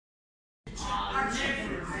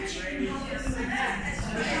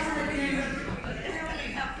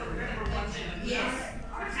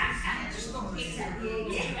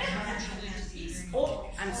Oh,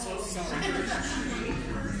 I'm so sorry.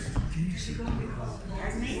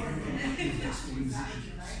 Pardon me?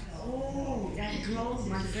 Oh, that drove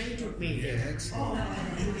my friend took me. Yeah, excellent.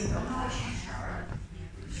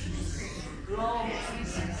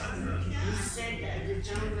 He said, the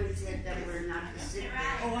gentleman said that we're not to sit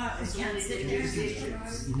there. Oh, I can't sit there.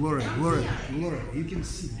 Gloria, you can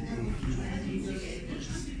sit. I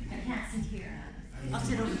can't sit here. I'll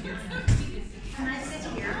sit over here. Can I sit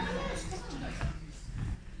here?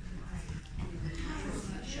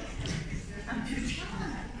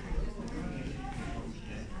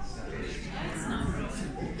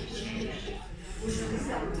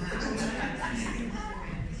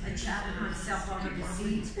 I chatted myself out of the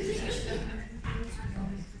seat.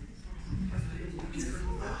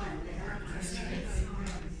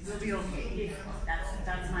 We'll be okay.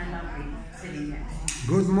 That's my lovely sitting there.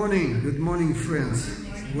 Good morning, friends.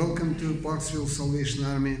 Welcome to Parksville Salvation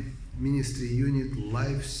Army Ministry Unit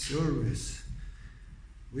Live Service.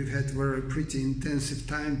 We've had very pretty intensive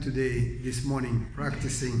time today, this morning,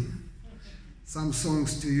 practicing. Some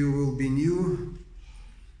songs to you will be new,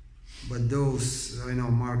 but those, I know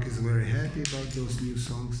Mark is very happy about those new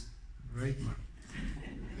songs. Right, Mark?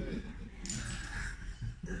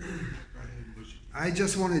 I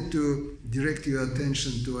just wanted to direct your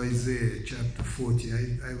attention to Isaiah chapter 40.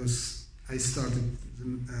 I started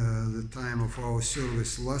the time of our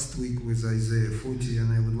service last week with Isaiah 40,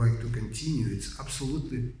 and I would like to continue. It's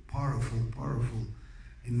absolutely powerful,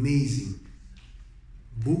 amazing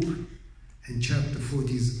book, and chapter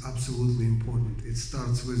 40 is absolutely important. It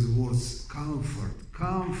starts with the words,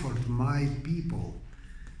 comfort my people.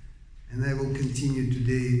 And I will continue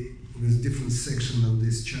today with different section of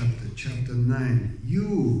this chapter, chapter 9.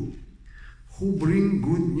 You who bring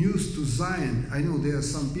good news to Zion. I know there are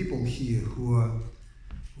some people here who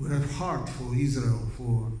have heart for Israel,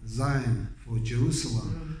 for Zion, for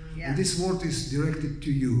Jerusalem. Yeah. And this word is directed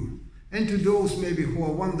to you. And to those maybe who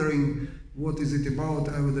are wondering what is it about,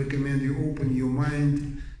 I would recommend you open your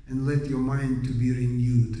mind and let your mind to be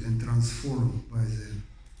renewed and transformed by the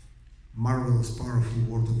marvelous, powerful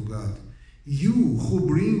word of God. You who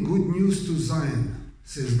bring good news to Zion,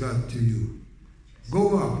 says God to you,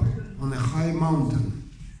 go up on a high mountain.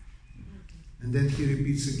 And then he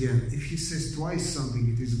repeats again. If he says twice something,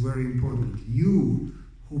 it is very important. You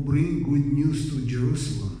who bring good news to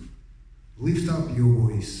Jerusalem, lift up your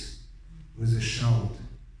voice with a shout.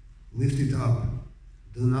 Lift it up.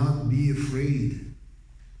 Do not be afraid.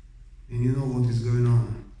 And you know what is going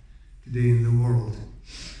on today in the world.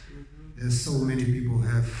 There's so many people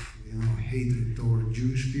have hatred toward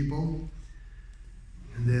Jewish people,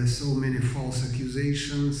 and there are so many false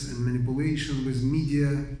accusations and manipulation with media.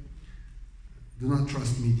 Do not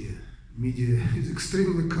trust media. Media is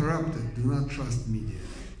extremely corrupted. Do not trust media.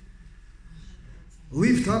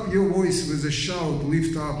 Lift up your voice with a shout.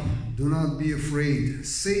 Lift up. Do not be afraid.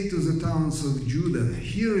 Say to the towns of Judah,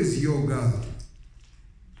 here is your God.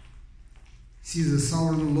 See, the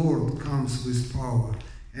sovereign Lord comes with power,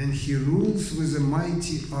 and he rules with a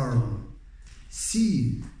mighty arm.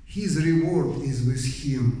 See, his reward is with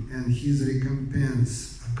him, and his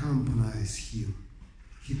recompense accompanies him.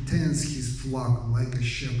 He tends his flock like a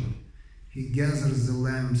shepherd. He gathers the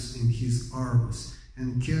lambs in his arms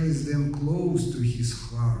and carries them close to his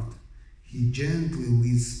heart. He gently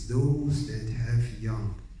leads those that have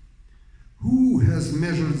young. Who has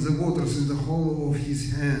measured the waters in the hollow of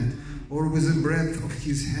his hand, or with the breadth of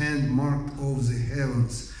his hand marked off the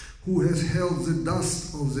heavens? Who has held the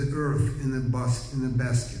dust of the earth in a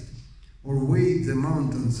basket, or weighed the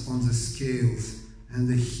mountains on the scales and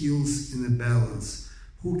the hills in a balance?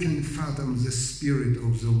 Who can fathom the spirit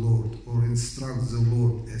of the Lord, or instruct the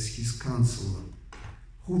Lord as his counselor?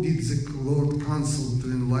 Who did the Lord counsel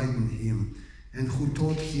to enlighten him, and who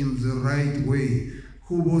taught him the right way?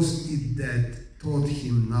 Who was it that taught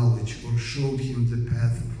him knowledge, or showed him the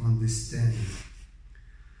path of understanding?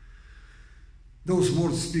 Those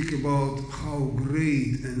words speak about how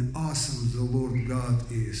great and awesome the Lord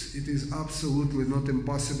God is. It is absolutely not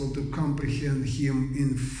impossible to comprehend him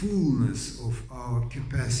in fullness of our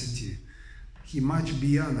capacity. He much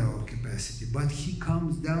beyond our capacity, but he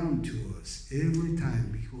comes down to us every time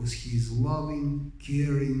because he is loving,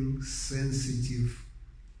 caring, sensitive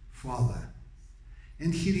Father.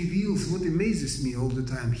 And he reveals, what amazes me all the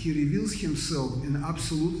time, he reveals himself in an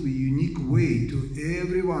absolutely unique way to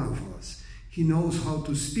every one of us. He knows how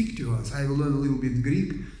to speak to us. I will learn a little bit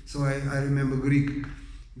Greek, so I remember Greek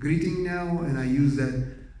greeting now, and I use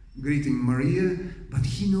that greeting Maria, but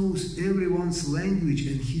he knows everyone's language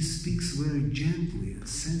and he speaks very gently and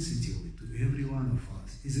sensitively to every one of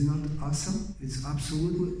us. Is it not awesome? It's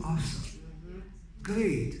absolutely awesome.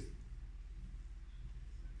 Great.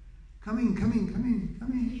 Come in, come in, come in,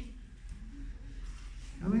 come in.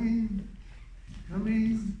 Come in, come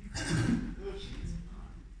in.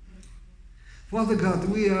 Father God,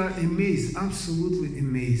 we are amazed, absolutely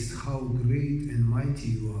amazed how great and mighty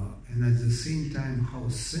you are, and at the same time how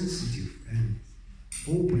sensitive and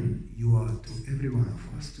open you are to every one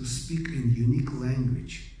of us, to speak in unique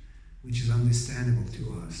language which is understandable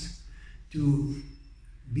to us, to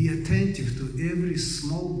be attentive to every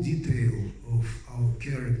small detail of our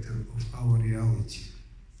character, of our reality.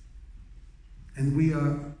 And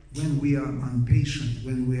when we are impatient,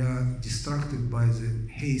 when we are distracted by the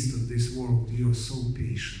haste of this world, you are so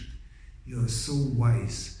patient, you are so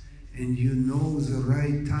wise, and you know the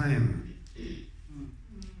right time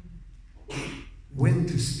when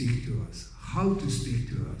to speak to us, how to speak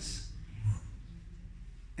to us.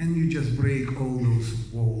 And you just break all those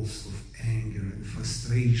walls of anger and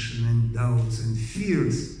frustration and doubts and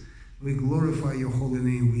fears. We glorify your holy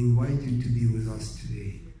name. We invite you to be with us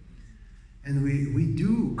today. And we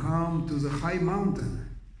do come to the high mountain,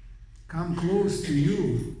 come close to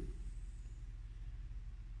you.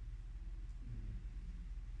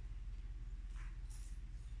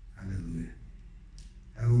 Hallelujah.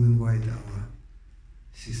 I will invite our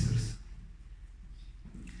sisters.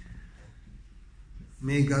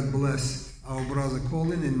 May God bless our brother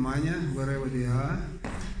Colin and Manya, wherever they are.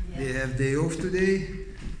 They have day off today,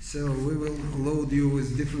 so we will load you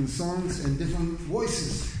with different songs and different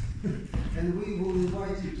voices. And we will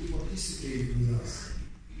invite you to participate with us.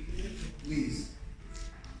 Please.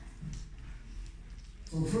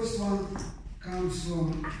 So first one comes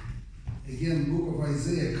from, again, book of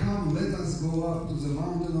Isaiah. Come, let us go up to the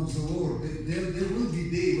mountain of the Lord. There will be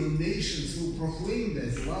a day when nations will proclaim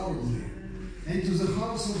that loudly. And to the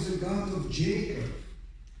house of the God of Jacob.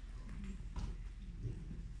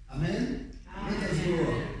 Amen? Let us go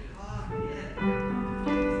up.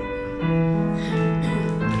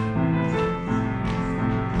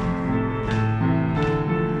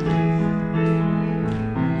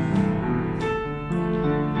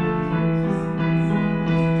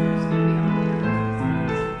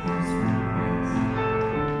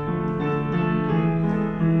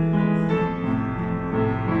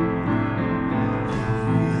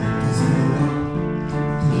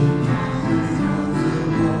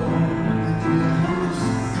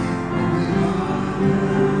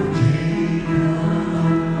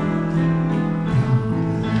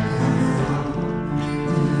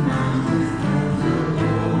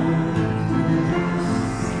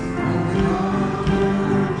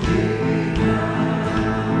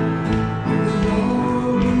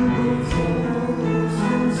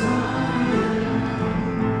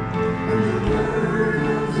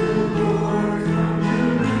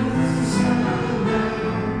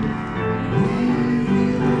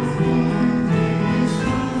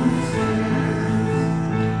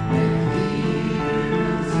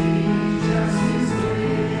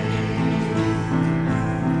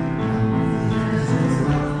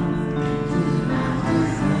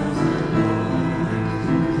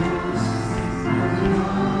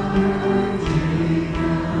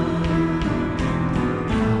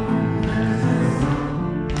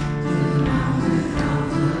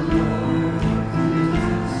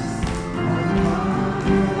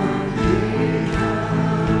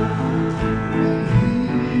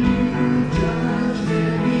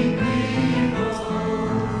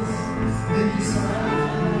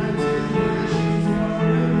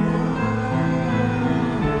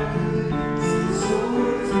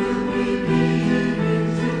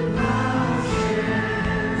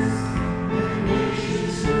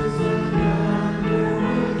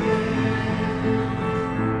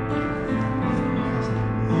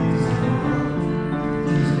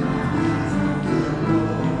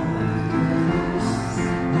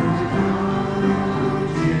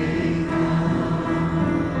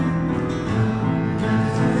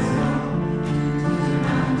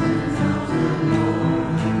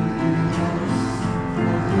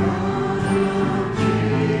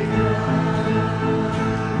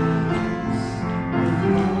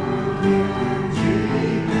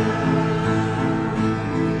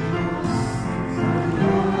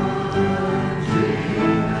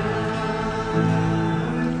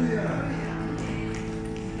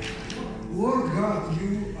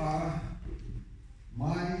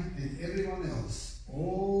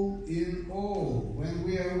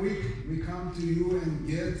 to you and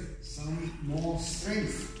get some more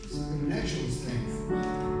strength, supernatural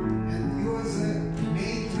strength.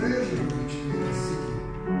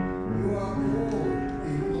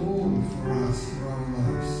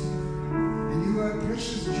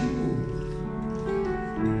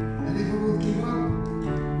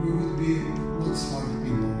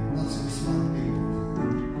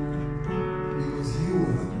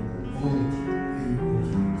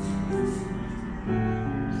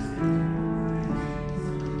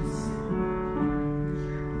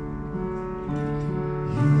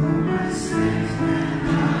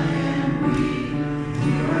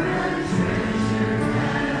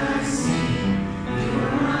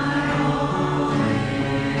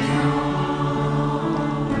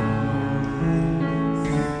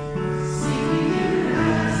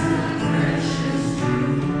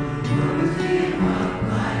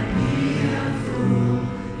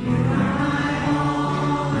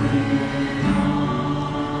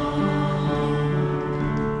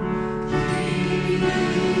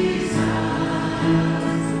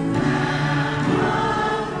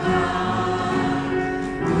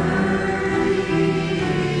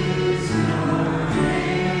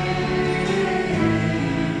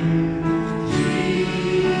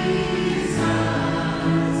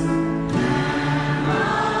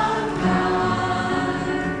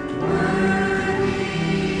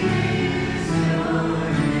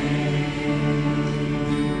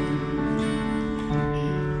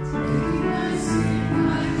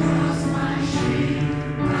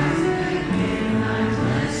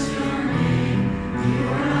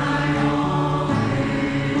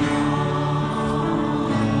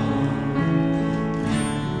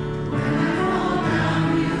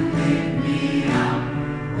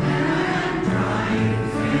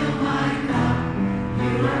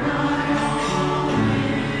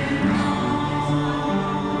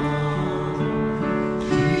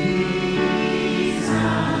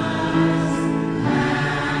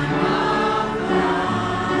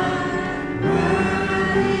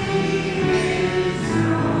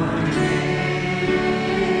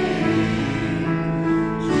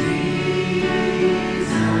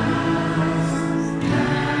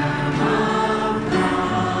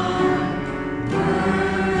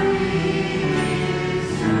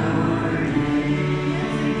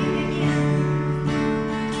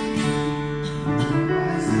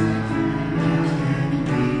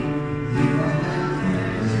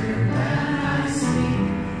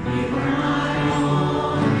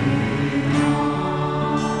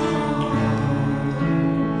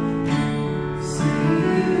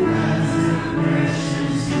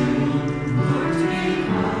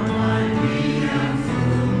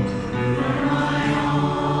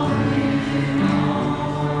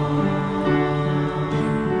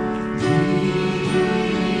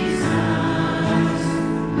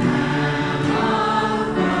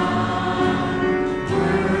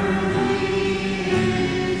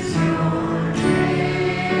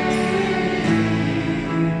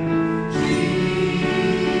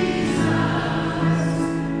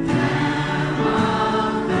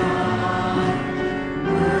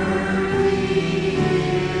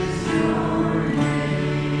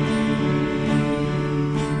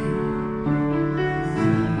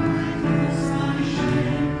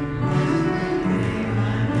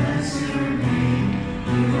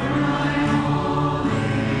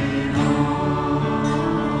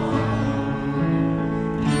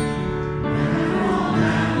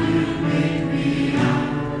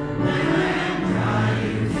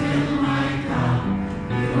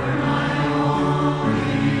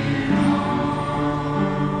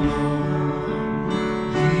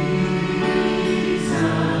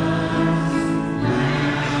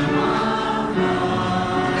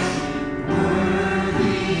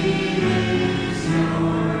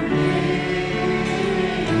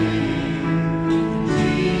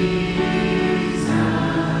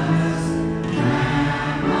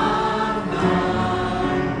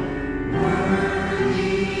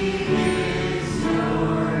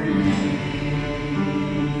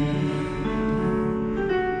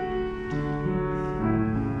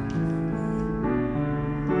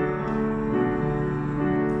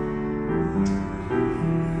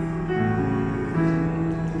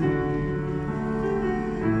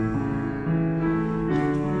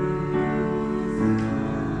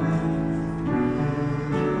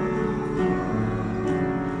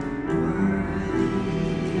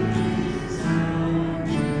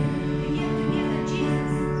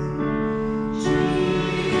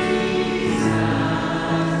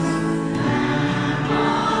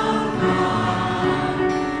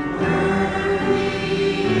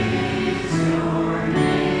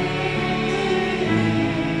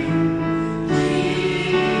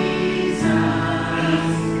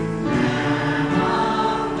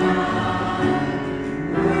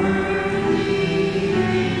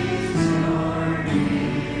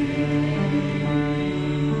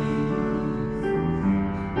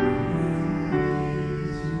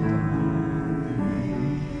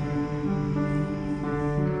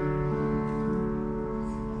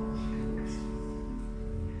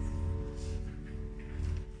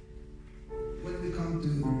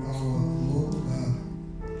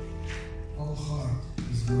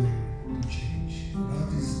 is going to change.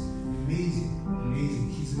 God is amazing, amazing.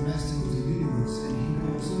 He's the master of the universe, and He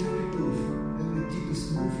knows every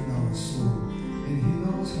deepest move in our soul. And He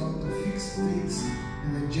knows how to fix things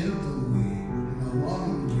in a gentle way, in a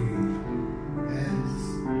loving way. And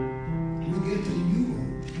we get renewal.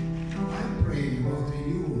 I'm praying about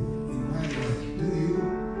renewal in my life. Do you?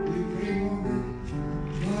 Do you pray about that?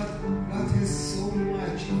 God has so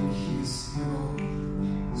much in His,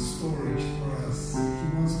 storage for us. He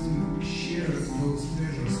wants to share those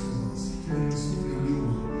treasures with us. Treasures of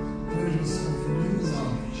renewal. Treasures of new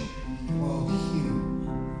knowledge about Him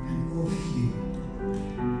and of Him.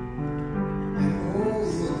 And all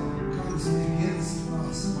what comes against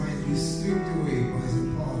us might be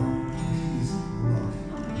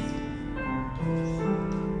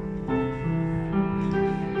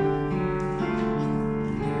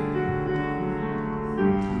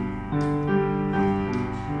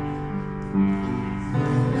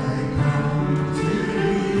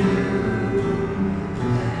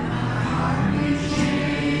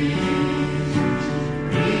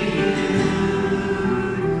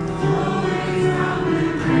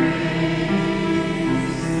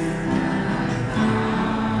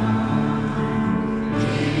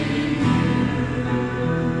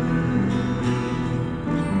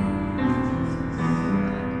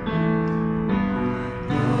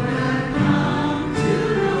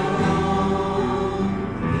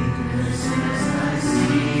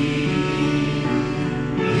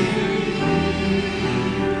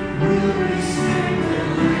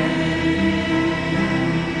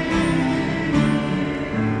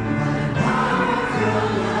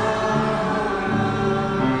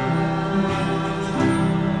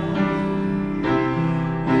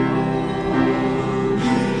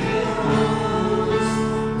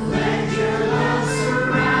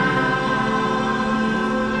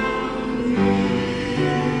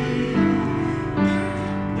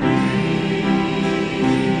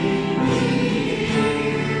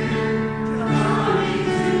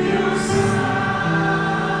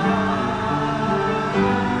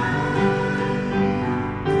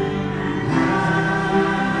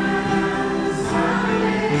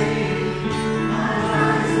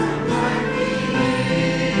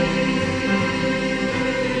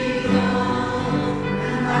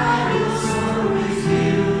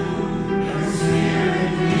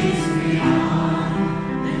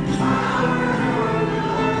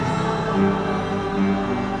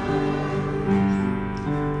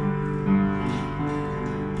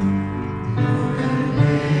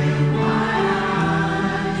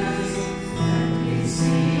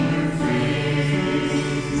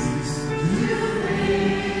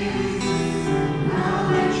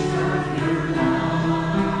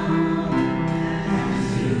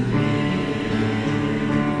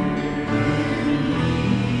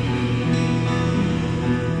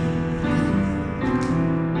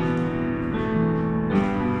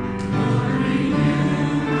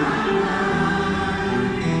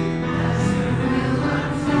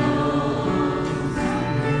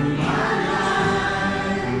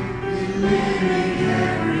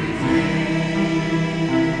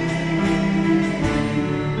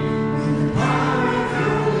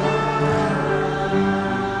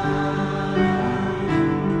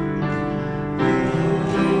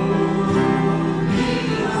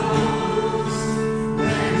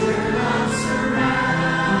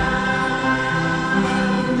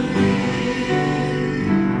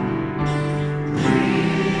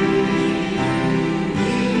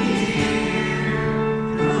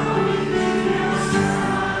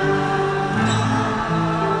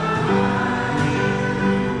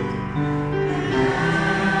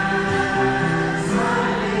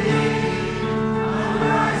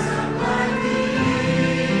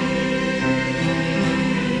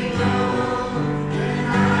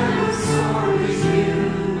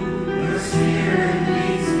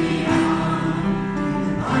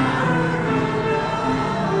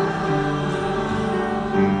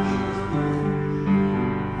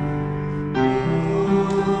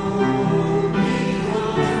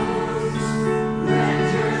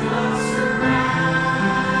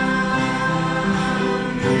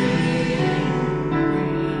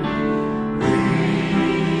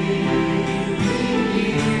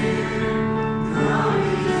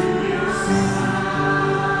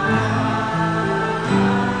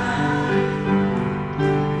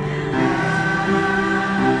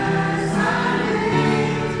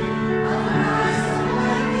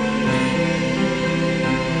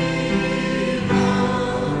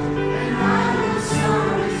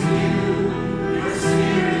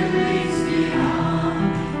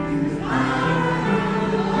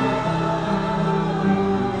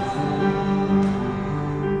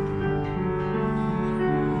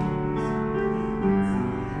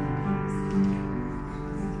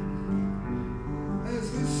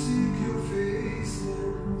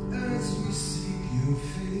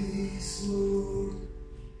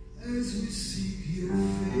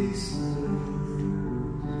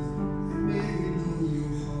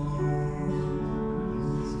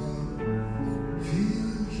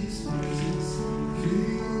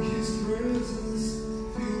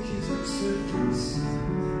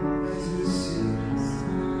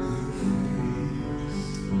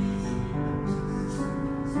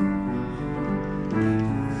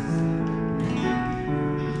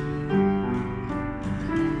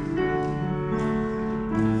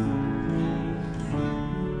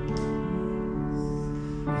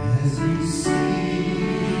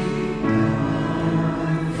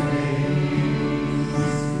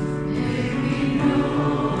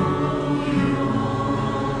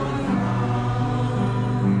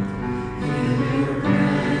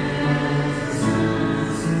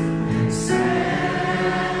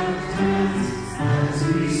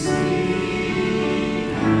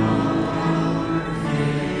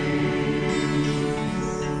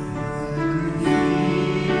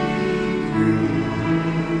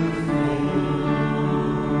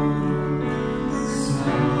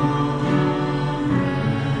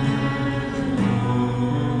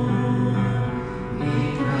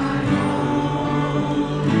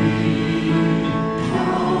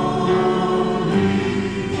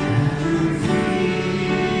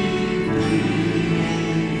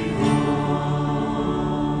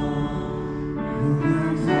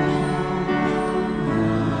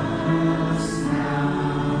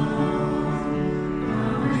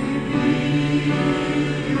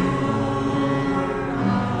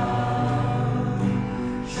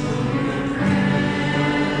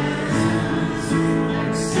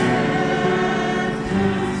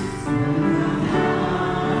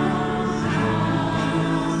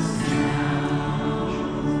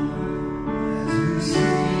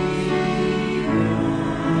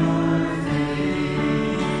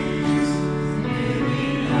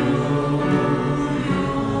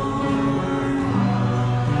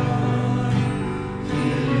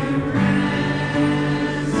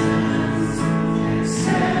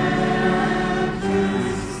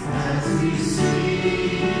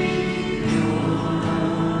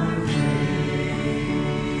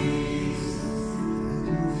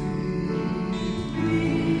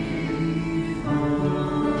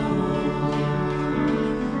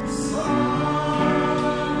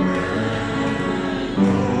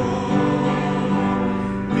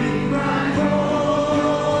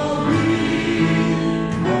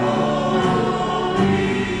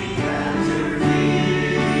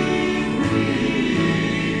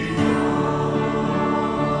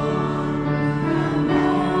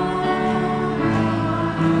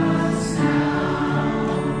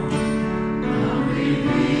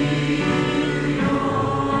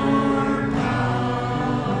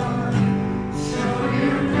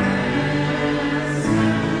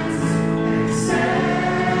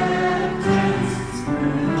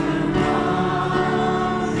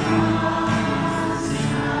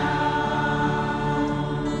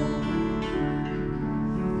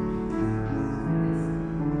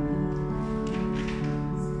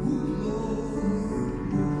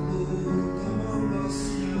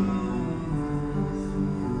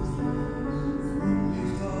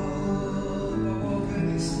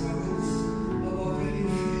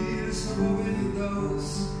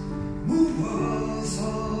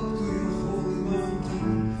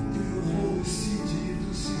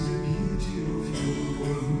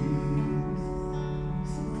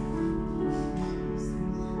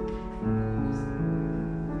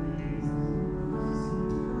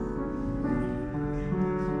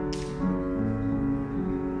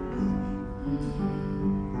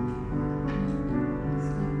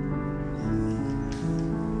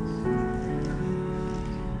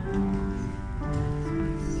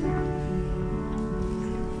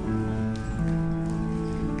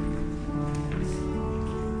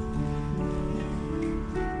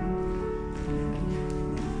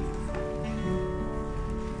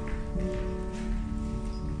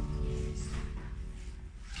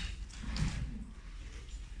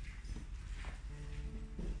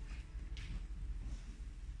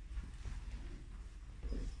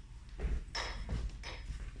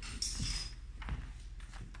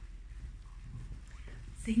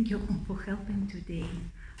Thank you for helping today.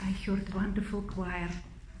 I heard wonderful choir.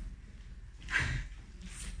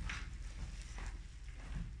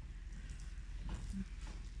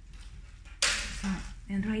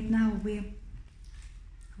 And right now we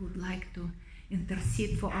would like to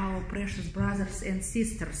intercede for our precious brothers and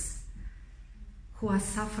sisters who are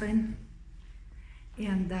suffering.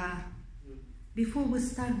 And before we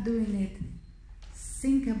start doing it,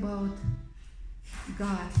 think about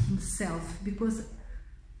God Himself, because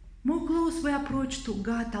more close we approach to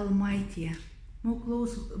God Almighty, more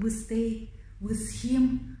close we stay with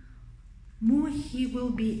Him, more He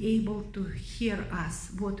will be able to hear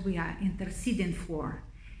us, what we are interceding for,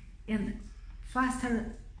 and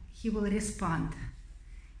faster He will respond.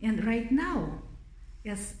 And right now,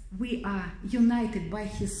 as we are united by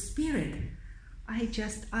His Spirit, I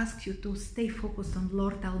just ask you to stay focused on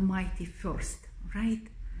Lord Almighty first, right?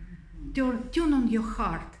 Tune on your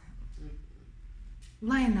heart,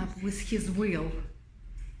 line up with His will,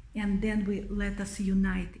 and then let us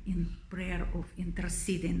unite in prayer of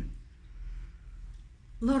interceding.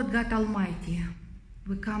 Lord God Almighty,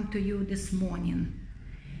 we come to you this morning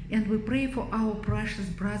and we pray for our precious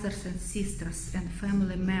brothers and sisters and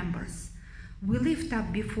family members. We lift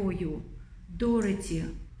up before you Dorothy,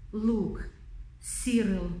 Luke,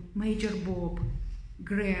 Cyril, Major Bob,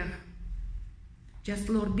 Greg. Just,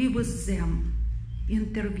 Lord, be with them.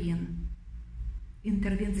 Intervene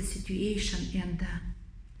the situation and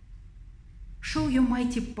show your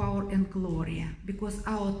mighty power and glory, because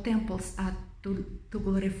our temples are to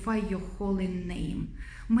glorify your holy name.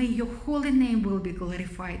 May your holy name will be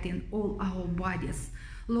glorified in all our bodies.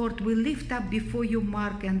 Lord, we lift up before you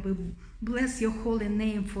Mark and we bless your holy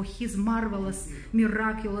name for his marvelous,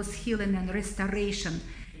 miraculous healing and restoration.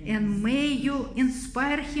 And may you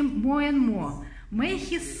inspire him more and more. May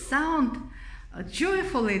he sound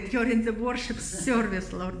joyfully during the worship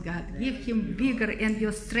service, Lord God. Give him vigor and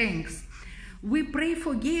your strength. We pray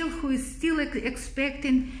for Gail, who is still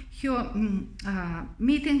expecting her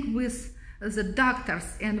meeting with the doctors,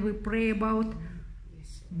 and we pray about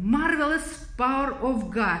marvelous power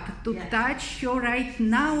of God to touch her right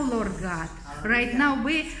now, Lord God. Right now,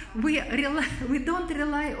 we don't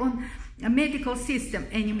rely on a medical system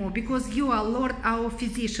anymore, because you are, Lord, our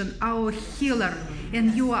physician, our healer,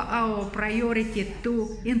 and you are our priority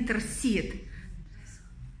to intercede.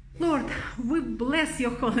 Lord, we bless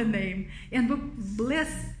your holy name, and we bless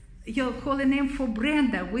your holy name for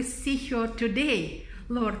Brenda. We see her today.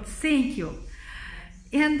 Lord, thank you.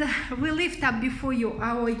 And we lift up before you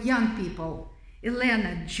our young people,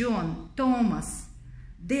 Elena, John, Thomas,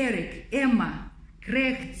 Derek, Emma,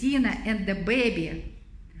 Greg, Tina, and the baby,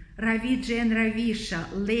 Ravija and Ravisha,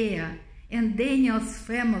 Leah, and Daniel's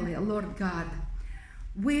family, Lord God.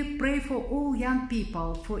 We pray for all young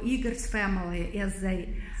people, for Igor's family as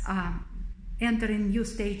they enter a new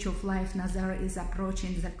stage of life. Nazar is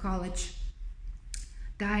approaching the college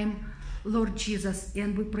time, Lord Jesus,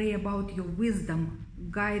 and we pray about your wisdom,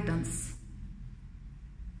 guidance,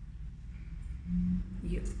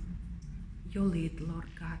 your lead, Lord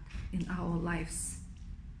God, in our lives.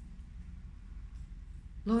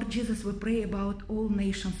 Lord Jesus, we pray about all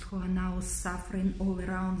nations who are now suffering all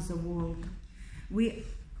around the world. We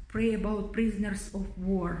pray about prisoners of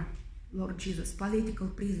war, Lord Jesus, political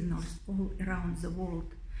prisoners all around the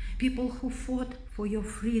world, people who fought for your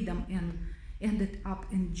freedom and ended up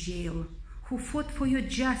in jail, who fought for your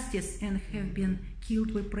justice and have been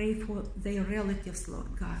killed. We pray for their relatives,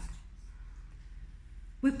 Lord God.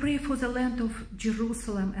 We pray for the land of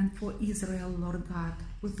Jerusalem and for Israel, Lord God.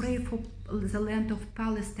 We pray for the land of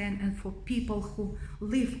Palestine and for people who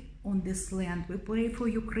live on this land. We pray for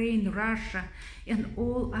Ukraine, Russia, and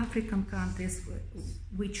all African countries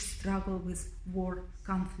which struggle with war,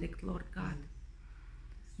 conflict, Lord God.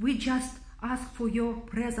 We just ask for your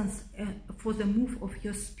presence, for the move of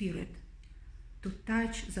your Spirit to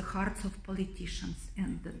touch the hearts of politicians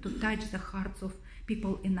and to touch the hearts of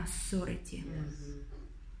people in authority.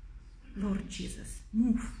 Lord Jesus,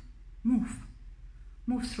 move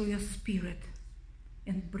through your Spirit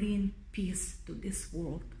and bring peace to this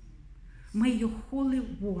world. May your holy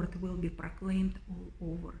word will be proclaimed all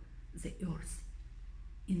over the earth.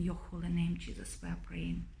 In your holy name, Jesus, we are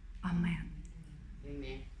praying. Amen.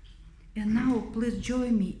 Amen. And now, please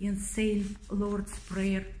join me in saying Lord's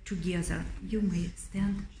Prayer together. You may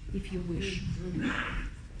stand if you wish.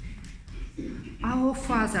 Our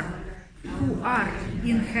Father, who art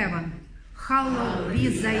in heaven, hallowed be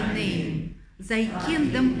thy name. Thy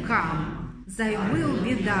kingdom come, thy will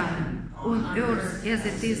be done, on earth as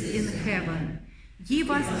it is in heaven.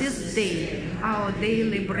 Give us this day our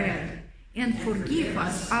daily bread, and forgive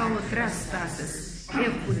us our trespasses,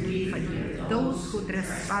 if we forgive those who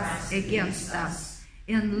trespass against us.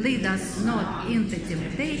 And lead us not into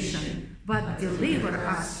temptation, but deliver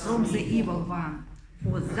us from the evil one.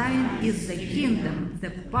 For thine is the kingdom,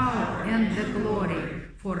 the power, and the glory,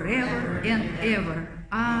 forever and ever.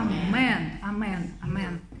 Amen. Amen.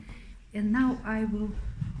 Amen. And now I will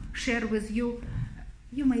share with you.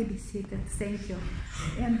 You may be seated. Thank you.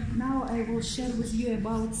 And now I will share with you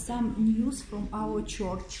about some news from our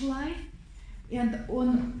church life. And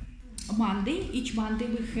on Monday, each Monday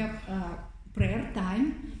we have prayer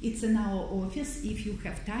time. It's in our office. If you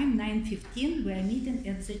have time, 9:15, we are meeting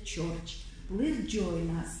at the church. Please join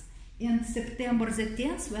us. And September the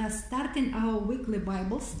 10th, we are starting our weekly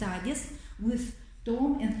Bible studies with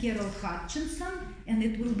Tom and Carol Hutchinson, and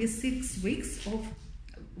it will be 6 weeks of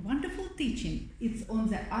wonderful teaching. It's on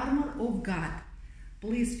the armor of God.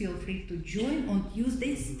 Please feel free to join on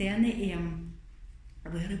Tuesdays, 10 a.m.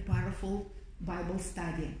 Very powerful Bible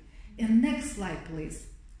study. And next slide, please.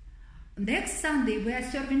 Next Sunday we are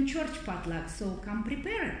serving church potluck, so come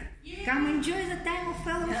prepared. Come enjoy the time of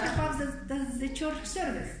fellowship of the church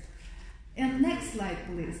service. And next slide,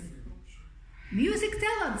 please. Music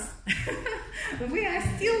talents. We are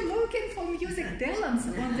still looking for music talents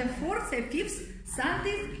on the 4th and 5th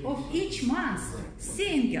Sundays of each month.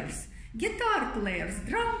 Singers, guitar players,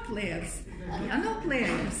 drum players, piano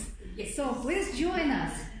players. So please join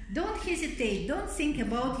us. Don't hesitate, don't think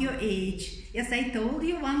about your age. As I told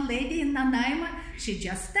you, one lady in Nanaima, she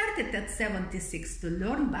just started at 76 to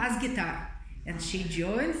learn bass guitar. And she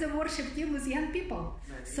joins the worship team with young people.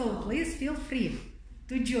 So please feel free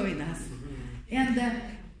to join us. And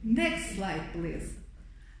next slide, please.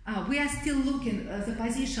 We are still looking at the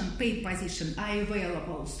position, paid position are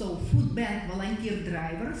available. So food bank volunteer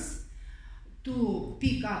drivers to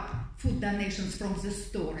pick up food donations from the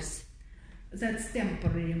stores. That's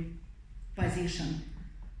temporary position.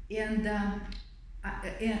 And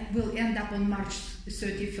will end up on March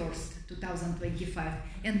 31st, 2025.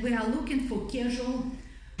 And we are looking for casual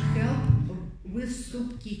help with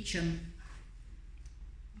soup kitchen.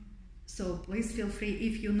 So please feel free,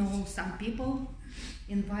 if you know some people,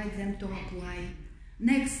 invite them to apply.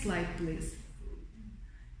 Next slide, please.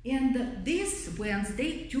 And this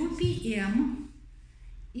Wednesday, 2 p.m.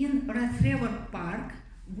 in Retriever Park,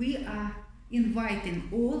 we are inviting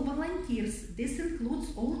all volunteers. This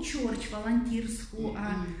includes all church volunteers who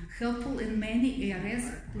are helpful in many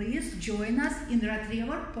areas. Please join us in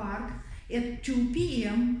Retriever Park at 2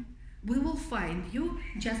 p.m. We will find you.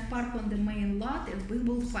 Just park on the main lot and we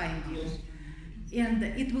will find you. And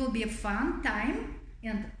it will be a fun time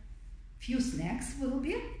and few snacks will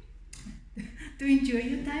be to enjoy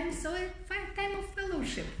your time. So a fun time of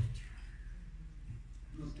fellowship.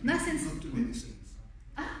 Nothing.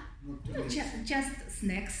 Just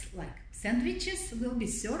snacks like sandwiches will be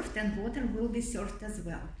served and water will be served as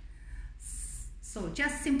well. So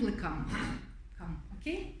just simply come,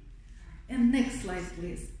 okay? And next slide,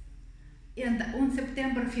 please. And on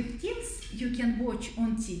September 15th, you can watch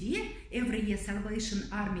on TV. Every year, Salvation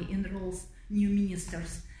Army enrolls new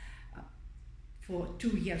ministers for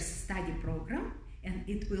 2 years study program, and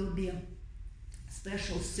it will be a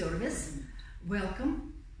special service,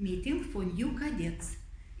 welcome meeting for new cadets.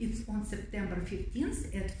 It's on September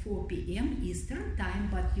 15th at 4 p.m. Eastern Time,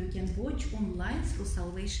 but you can watch online through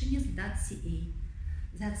salvationist.ca.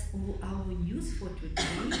 That's all our news for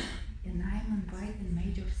today, and I'm inviting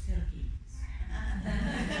Major Sergey.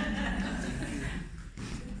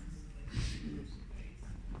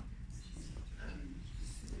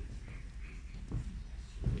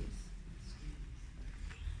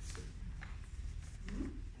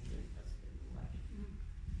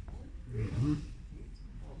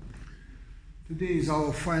 Today is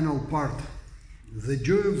our final part. The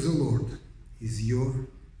joy of the Lord is your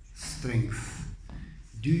strength.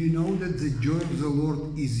 Do you know that the joy of the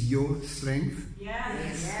Lord is your strength?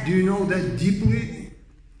 Yes. Do you know that deeply?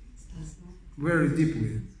 Very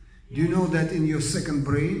deeply. Do you know that in your second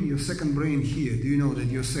brain here, do you know that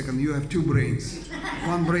you have two brains?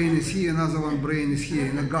 One brain is here, another one brain is here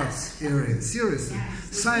in the guts area. Seriously.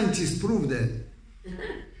 Scientists prove that.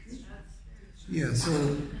 Yeah,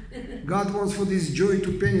 so God wants for this joy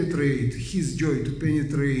to penetrate, His joy to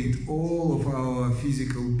penetrate all of our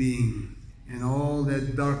physical being. And all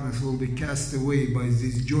that darkness will be cast away by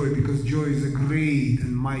this joy, because joy is a great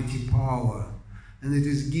and mighty power. And it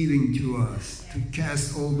is given to us to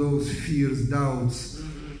cast all those fears, doubts,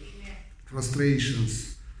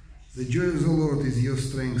 frustrations. The joy of the Lord is your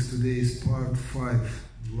strength. Today is part 5,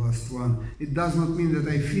 the last one. It does not mean that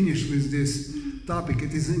I finish with this topic.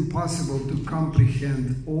 It is impossible to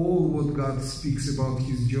comprehend all what God speaks about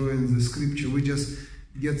His joy in the scripture. We just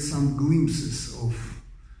get some glimpses of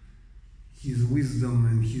His wisdom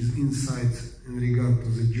and His insight in regard to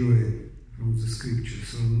the joy from the scripture.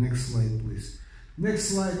 So next slide, please. Next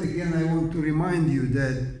slide, again, I want to remind you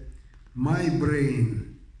that my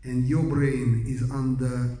brain and your brain is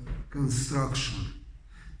under construction.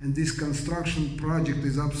 And this construction project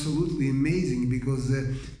is absolutely amazing, because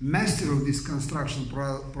the master of this construction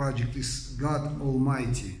project is God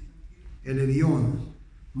Almighty, El Elyon,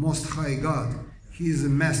 Most High God. He is the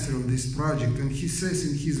master of this project, and He says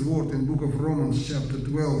in His word in book of Romans chapter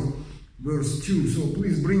 12 verse 2, so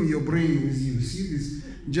please bring your brain with you. See, this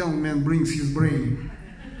gentleman brings his brain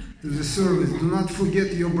to the service. Do not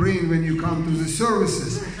forget your brain when you come to the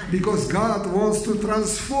services, because God wants to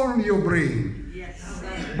transform your brain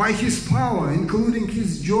by His power, including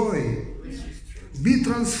His joy. Be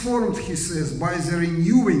transformed, He says, by the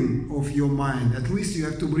renewing of your mind. At least you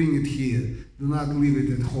have to bring it here. Do not leave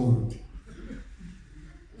it at home.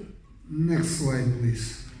 Next slide,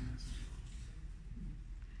 please.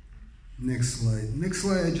 Next slide. Next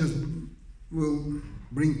slide, I just will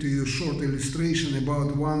bring to you a short illustration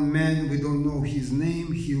about one man. We don't know his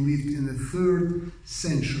name. He lived in the 3rd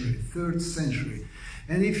century.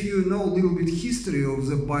 And if you know a little bit history of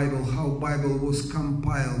the Bible, how Bible was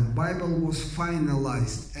compiled, Bible was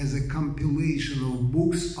finalized as a compilation of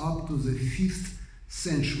books up to the 5th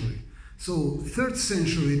century. So 3rd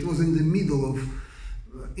century, it was in the middle of,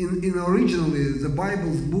 originally the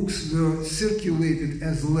Bible's books were circulated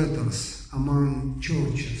as letters among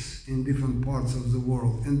churches in different parts of the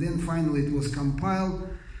world. And then finally it was compiled.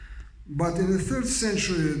 But in the 3rd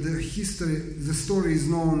century, the story is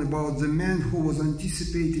known about the man who was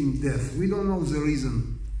anticipating death. We don't know the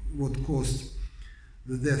reason what caused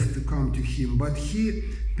the death to come to him, but he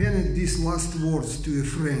penned these last words to a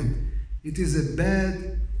friend. It is a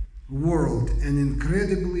bad world, an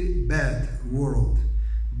incredibly bad world,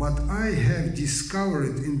 but I have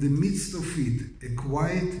discovered in the midst of it a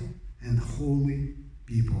quiet and holy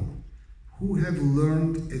people who have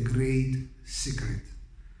learned a great secret.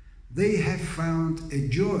 They have found a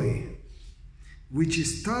joy which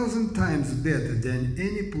is 1,000 times better than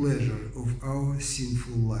any pleasure of our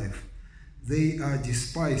sinful life. They are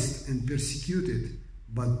despised and persecuted,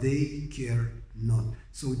 but they care not.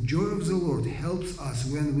 So joy of the Lord helps us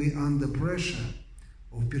when we are under pressure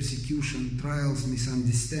of persecution, trials,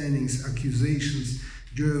 misunderstandings, accusations.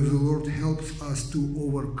 Joy of the Lord helps us to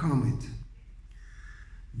overcome it.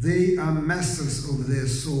 They are masters of their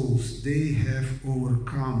souls. They have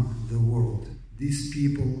overcome the world. These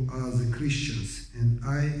people are the Christians, and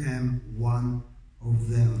I am one of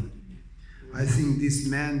them. I think this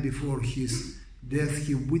man, before his death,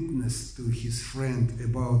 he witnessed to his friend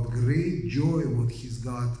about great joy what he's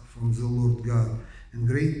got from the Lord God, and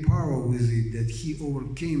great power with it, that he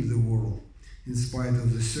overcame the world in spite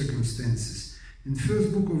of the circumstances. In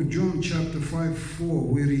first book of John, chapter 5:4,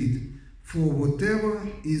 we read, "For whatever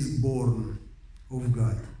is born of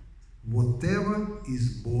God, whatever is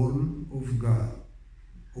born of God,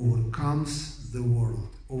 overcomes the world,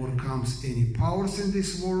 overcomes any powers in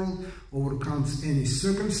this world, overcomes any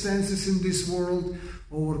circumstances in this world,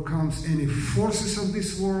 overcomes any forces of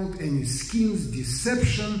this world, any schemes,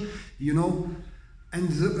 deception, And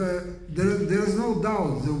there is no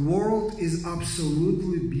doubt the world is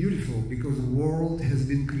absolutely beautiful, because the world has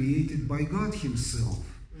been created by God Himself.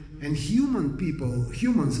 And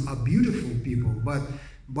humans are beautiful people, but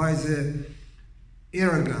by the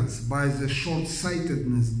arrogance, by the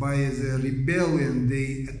short-sightedness, by the rebellion,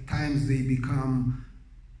 at times they become,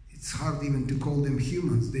 it's hard even to call them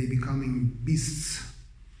humans, they becoming beasts.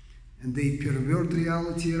 And they pervert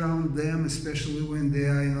reality around them, especially when they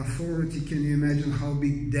are in authority. Can you imagine how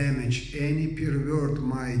big damage any pervert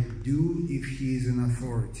might do if he is in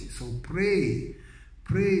authority? So pray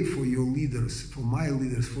for your leaders, for my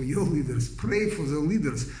leaders, for your leaders. Pray for the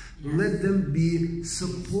leaders. Let them be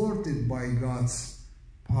supported by God's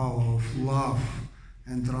power of love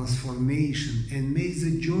and transformation. And may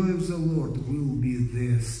the joy of the Lord will be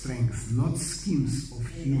their strength, not schemes of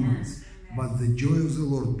humans, but the joy of the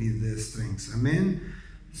Lord be their strength. Amen?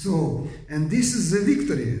 So, and this is the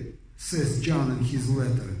victory, says John in his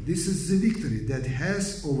letter. This is the victory that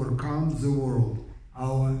has overcome the world,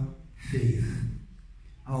 our faith.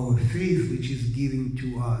 Our faith which is given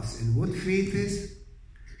to us. And what faith is?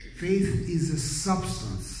 Faith is a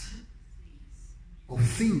substance of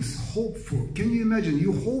things hoped for. Can you imagine?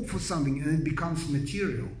 You hope for something and it becomes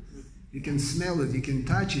material. You can smell it, you can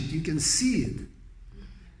touch it, you can see it.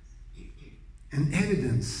 An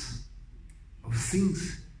evidence of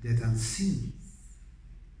things that are unseen.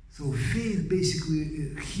 So faith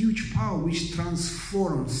basically a huge power which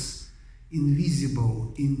transforms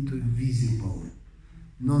invisible into visible,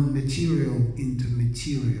 non-material into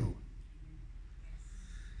material.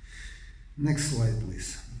 Next slide,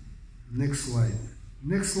 please. Next slide.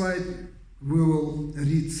 Next slide, we will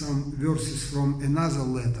read some verses from another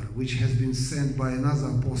letter which has been sent by another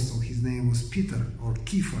apostle. His name was Peter or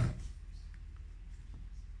Kepha.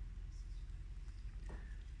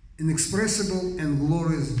 Inexpressible and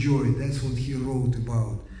glorious joy, that's what he wrote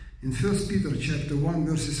about. In 1 Peter chapter 1,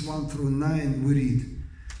 verses 1 through 9, we read,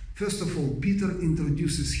 first of all, Peter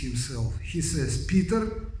introduces himself. He says,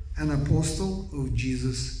 Peter, an apostle of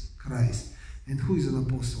Jesus Christ. And who is an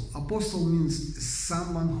apostle? Apostle means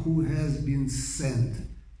someone who has been sent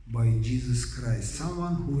by Jesus Christ.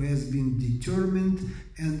 Someone who has been determined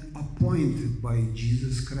and appointed by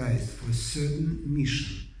Jesus Christ for a certain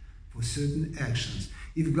mission, for certain actions.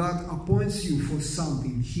 If God appoints you for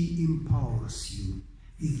something, He empowers you.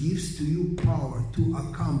 He gives to you power to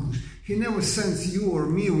accomplish. He never sends you or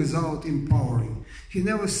me without empowering. He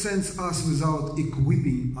never sends us without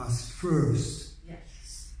equipping us first.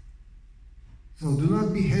 Yes. So do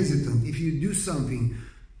not be hesitant. If you do something,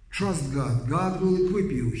 trust God. God will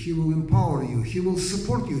equip you. He will empower you. He will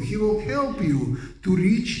support you. He will help you to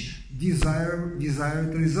reach desired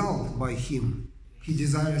result by Him. He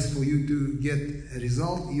desires for you to get a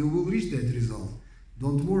result. You will reach that result.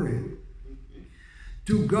 Don't worry.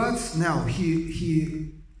 To God's, now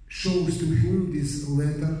he shows to whom this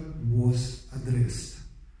letter was addressed.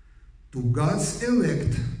 To God's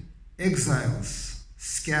elect exiles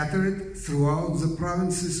scattered throughout the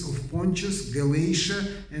provinces of Pontus, Galatia,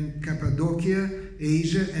 and Cappadocia,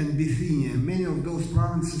 Asia, and Bithynia. Many of those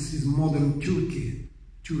provinces is modern Turkey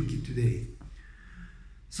today.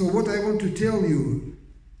 So what I want to tell you,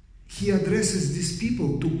 he addresses these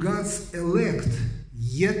people to God's elect,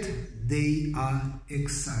 yet they are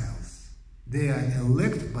exiles. They are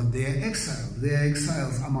elect, but they are exiles. They are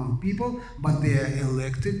exiles among people, but they are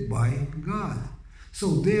elected by God.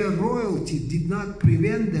 So their royalty did not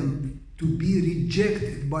prevent them to be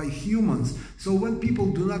rejected by humans. So when people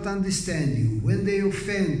do not understand you, when they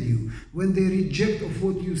offend you, when they reject of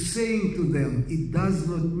what you're saying to them, it does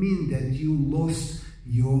not mean that you lost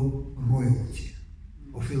your royalty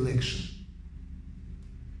of election.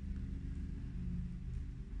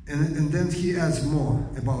 And then he adds more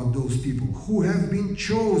about those people who have been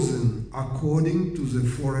chosen according to the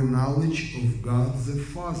foreknowledge of God the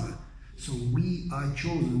Father. So we are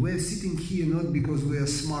chosen. We are sitting here not because we are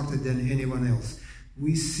smarter than anyone else.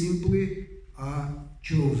 We simply are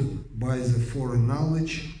chosen by the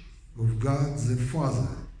foreknowledge of God the Father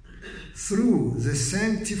through the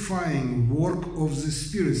sanctifying work of the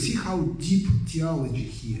Spirit. See how deep theology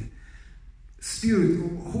here. Spirit,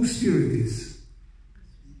 whose Spirit is?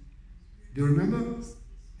 Do you remember?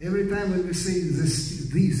 Every time when we say the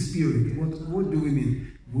Spirit, what do we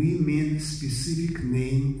mean? We mean specific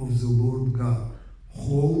name of the Lord God.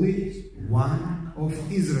 Holy One of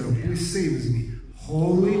Israel. Please say with me.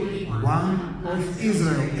 Holy One of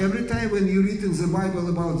Israel. Every time when you read in the Bible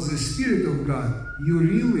about the Spirit of God, you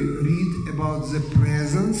really read about the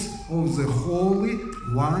presence of the Holy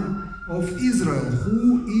One of Israel,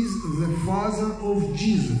 who is the Father of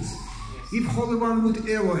Jesus. If Holy One would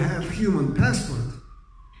ever have human passport,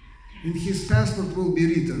 in his passport will be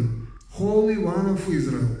written, Holy One of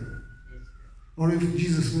Israel. Or if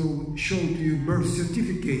Jesus will show to you birth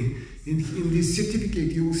certificate, in this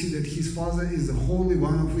certificate you will see that his father is the Holy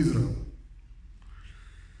One of Israel.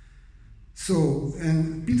 So,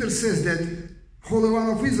 and Peter says that Holy One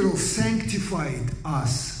of Israel sanctified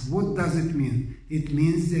us. What does it mean? It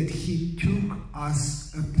means that he took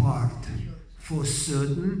us apart for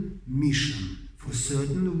certain mission, for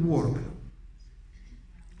certain work,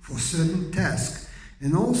 for certain task.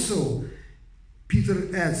 And also,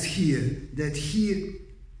 Peter adds here that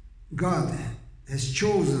God has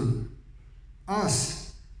chosen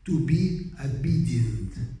us to be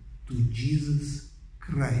obedient to Jesus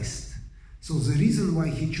Christ. So the reason why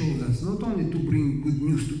he chose us, not only to bring good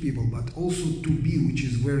news to people, but also to be, which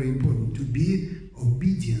is very important, to be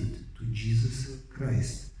obedient to Jesus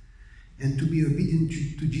Christ. And to be obedient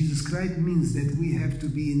to Jesus Christ means that we have to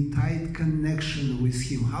be in tight connection with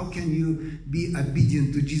Him. How can you be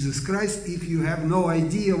obedient to Jesus Christ if you have no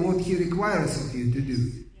idea what He requires of you to do?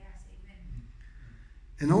 Yes, amen.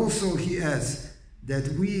 And also He adds that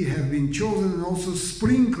we have been chosen and also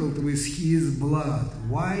sprinkled with His blood.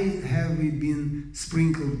 Why have we been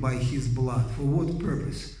sprinkled by His blood? For what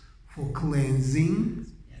purpose? For cleansing,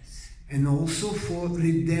 and also for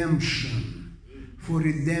redemption. For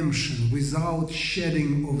redemption. Without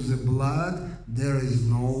shedding of the blood, there is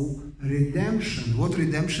no redemption. What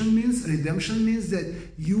redemption means? Redemption means that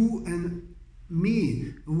you and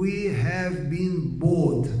me, we have been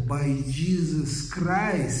bought by Jesus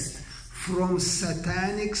Christ from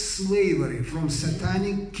satanic slavery, from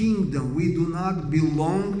satanic kingdom. We do not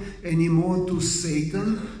belong anymore to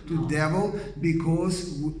Satan, to devil,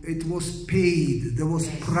 because it was paid. There was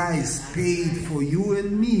price paid for you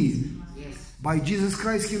and me by Jesus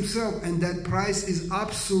Christ Himself, and that price is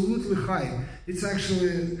absolutely high. It's actually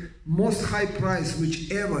the most high price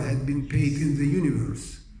which ever had been paid in the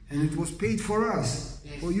universe. And it was paid for us,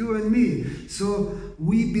 for you and me. So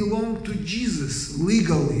we belong to Jesus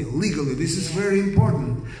legally. Legally, this is very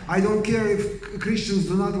important. I don't care if Christians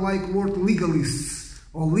do not like word legalists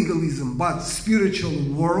or legalism, but spiritual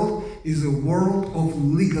world is a world of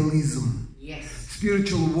legalism.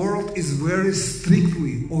 Spiritual world is very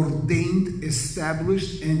strictly ordained,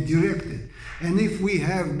 established, and directed. And if we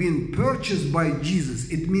have been purchased by Jesus,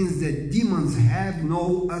 it means that demons have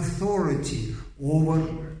no authority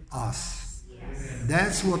over us.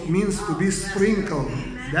 That's what means to be sprinkled.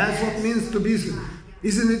 That's what means to be.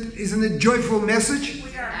 Isn't it joyful message?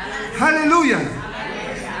 Hallelujah!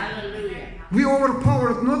 We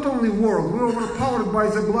overpowered not only world, we overpowered by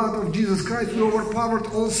the blood of Jesus Christ, we overpowered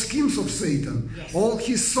all schemes of Satan, all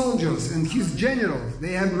his soldiers and his generals.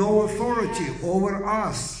 They have no authority over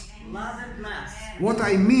us. What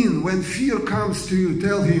I mean when fear comes to you,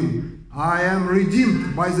 tell him, I am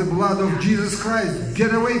redeemed by the blood of Jesus Christ.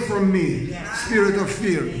 Get away from me, spirit of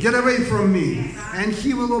fear. Get away from me. And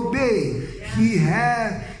he will obey. He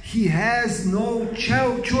has no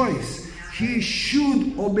choice. He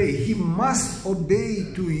should obey. He must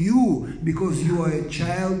obey to you because you are a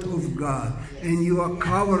child of God and you are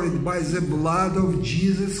covered by the blood of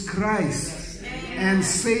Jesus Christ. And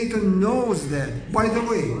Satan knows that. By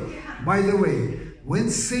the way, when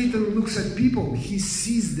Satan looks at people, he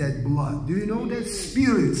sees that blood. Do you know that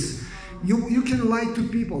spirits? You can lie to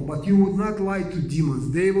people, but you would not lie to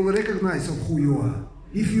demons. They will recognize of who you are.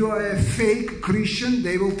 If you are a fake Christian,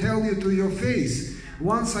 they will tell you to your face.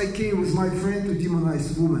 Once I came with my friend to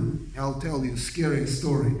demonize a woman. I'll tell you a scary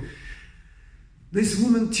story. This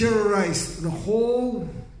woman terrorized the whole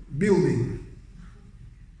building.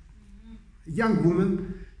 A young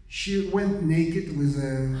woman, she went naked with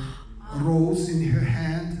a rose in her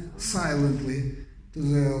hand, silently, to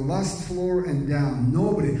the last floor and down.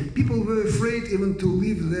 Nobody. People were afraid even to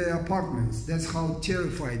leave their apartments. That's how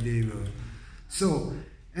terrified they were. So,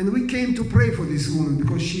 and we came to pray for this woman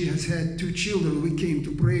because she has had 2 children. We came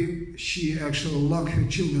to pray. She actually locked her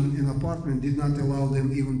children in an apartment, did not allow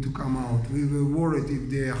them even to come out. We were worried if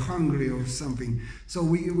they are hungry or something. So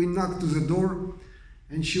we knocked to the door,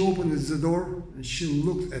 and she opened the door, and she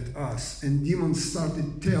looked at us. And demons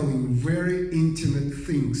started telling very intimate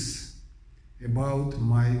things about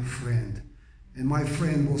my friend. And my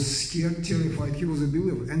friend was scared, terrified. He was a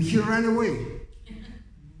believer. And he ran away.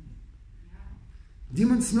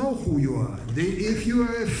 Demons know who you are. If you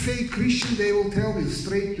are a fake Christian, they will tell you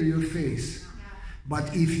straight to your face.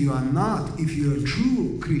 But if you are not, if you are a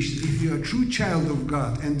true Christian, if you are a true child of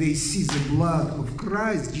God, and they see the blood of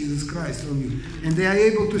Christ, Jesus Christ on you, and they are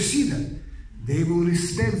able to see that, they will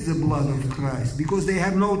respect the blood of Christ because they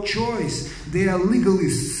have no choice. They are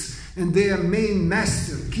legalists, and they are main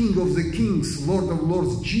master, King of the kings, Lord of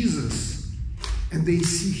lords, Jesus. And they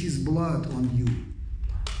see his blood on you.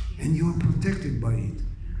 And you are protected by it.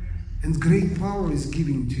 And great power is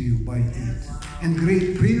given to you by it. And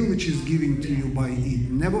great privilege is given to you by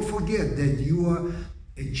it. Never forget that you are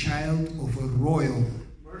a child of a royal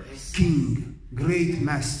king, great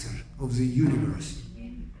master of the universe.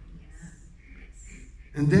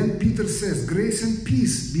 And then Peter says, grace and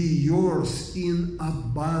peace be yours in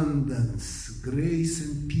abundance. Grace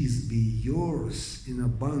and peace be yours in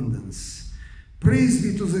abundance. Praise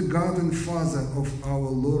be to the God and Father of our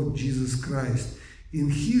Lord Jesus Christ. In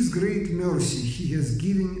his great mercy, he has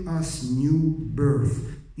given us new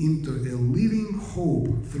birth into a living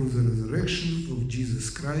hope through the resurrection of Jesus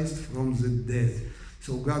Christ from the dead.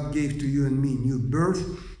 So God gave to you and me new birth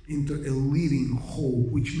into a living hope,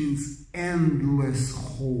 which means endless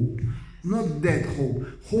hope. Not dead hope.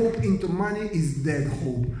 Hope into money is dead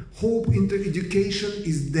hope. Hope into education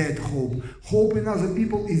is dead hope. Hope in other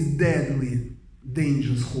people is deadly,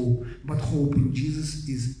 dangerous hope. But hope in Jesus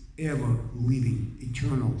is ever living,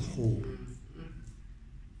 eternal hope.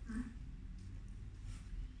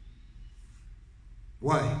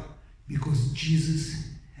 Why? Because Jesus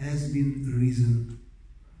has been risen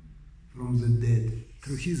from the dead.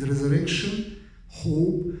 Through his resurrection,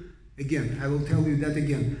 hope, again, I will tell you that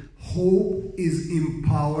again, hope is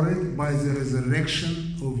empowered by the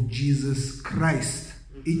resurrection of Jesus Christ,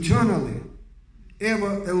 eternally,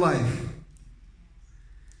 ever alive.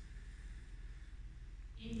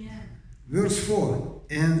 Amen. Verse 4,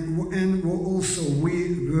 and also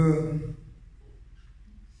we were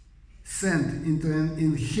sent into an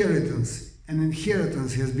inheritance. An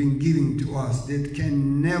inheritance has been given to us that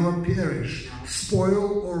can never perish,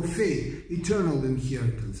 spoil or fade. Eternal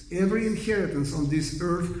inheritance. Every inheritance on this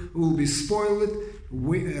earth will be spoiled,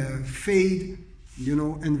 fade,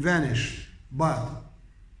 and vanish. But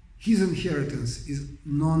his inheritance is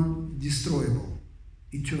non-destroyable,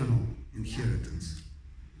 eternal inheritance.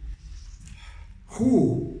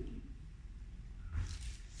 Who?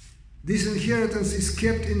 This inheritance is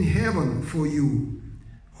kept in heaven for you,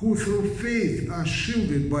 who through faith are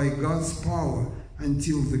shielded by God's power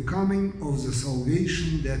until the coming of the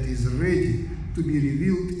salvation that is ready to be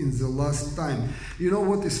revealed in the last time. You know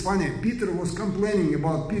what is funny? Peter was complaining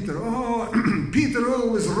about Peter. Oh, Peter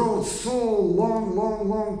always wrote so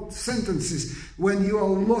long sentences when you are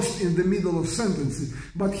lost in the middle of sentences.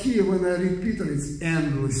 But here, when I read Peter, it's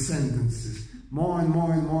endless sentences. More and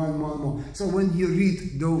more and more and more and more. So when you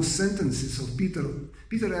read those sentences of Peter,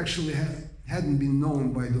 Peter actually hadn't been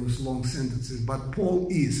known by those long sentences, but Paul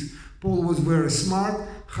is. Paul was very smart,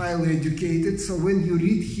 highly educated, so when you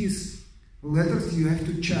read his letters, you have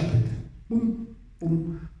to chop it. Boom,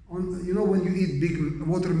 boom. You know, when you eat big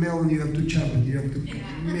watermelon, you have to chop it. You have to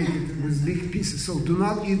make it with big pieces. So do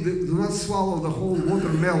not swallow the whole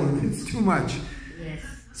watermelon. It's too much. Yes.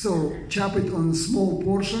 So chop it on small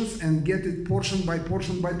portions and get it portion by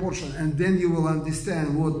portion by portion. And then you will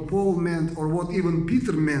understand what Paul meant, or what even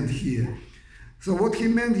Peter meant here. So what he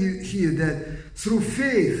meant here, that through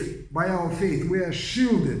faith, by our faith, we are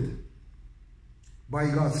shielded by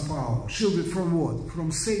God's power. Shielded from what?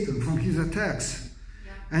 From Satan, from his attacks.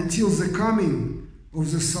 Yeah. Until the coming of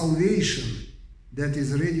the salvation that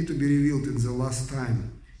is ready to be revealed in the last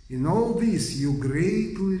time. In all this you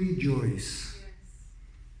greatly rejoice. Yes.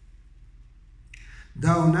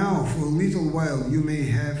 Though now for a little while you may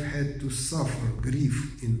have had to suffer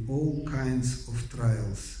grief in all kinds of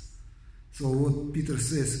trials. So what Peter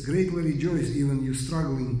says, greatly rejoice, even you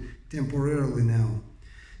struggling temporarily now.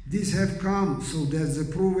 These have come so that the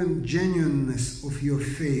proven genuineness of your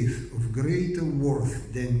faith, of greater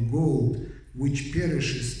worth than gold, which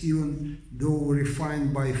perishes even though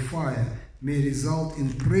refined by fire, may result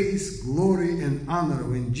in praise, glory, and honor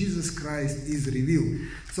when Jesus Christ is revealed.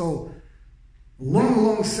 So,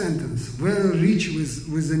 long sentence, very rich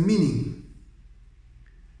with a meaning.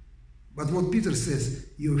 But what Peter says,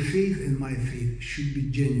 your faith and my faith should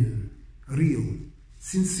be genuine, real,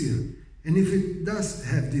 sincere. And if it does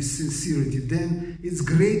have this sincerity, then it's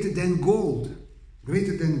greater than gold.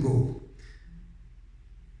 Greater than gold.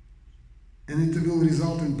 And it will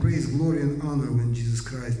result in praise, glory, and honor when Jesus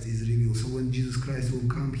Christ is revealed. So when Jesus Christ will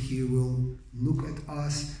come, he will look at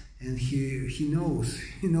us, and he knows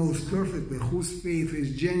perfectly whose faith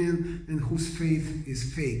is genuine and whose faith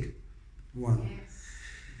is fake. One. Yes.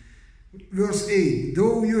 Verse 8,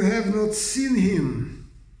 though you have not seen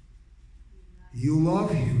him, you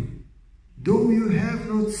love him. Though you have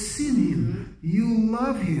not seen him, you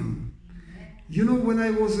love him. You know, when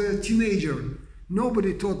I was a teenager,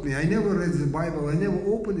 nobody taught me. I never read the Bible. I never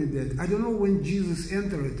opened it. I don't know when Jesus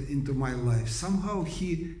entered into my life. Somehow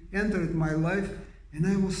he entered my life, and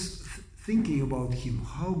I was thinking about him,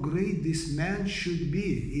 how great this man should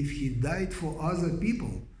be if he died for other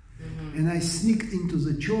people. And I sneaked into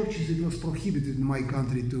the churches. It was prohibited in my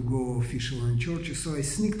country to go official in churches. So I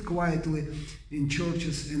sneaked quietly in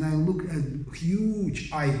churches, and I looked at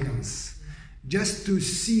huge icons just to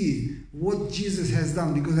see what Jesus has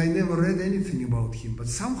done, because I never read anything about him. But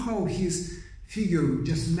somehow his figure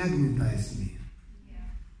just magnetized me. Yeah.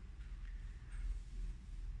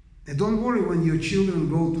 And don't worry when your children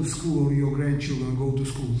go to school or your grandchildren go to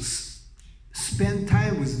school. Spend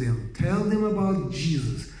time with them. Tell them about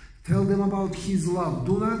Jesus. Tell them about his love.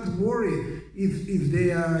 Do not worry if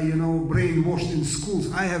they are, brainwashed in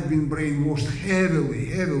schools. I have been brainwashed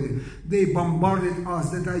heavily. They bombarded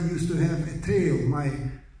us that I used to have a tail. My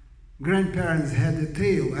grandparents had a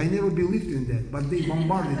tail. I never believed in that, but they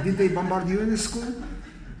bombarded. Did they bombard you in the school?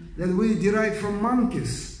 That we derived from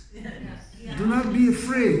monkeys. Do not be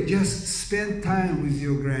afraid. Just spend time with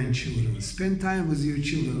your grandchildren. Spend time with your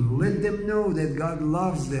children. Let them know that God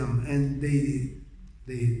loves them, and they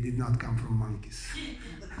did not come from monkeys.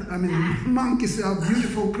 I mean, monkeys are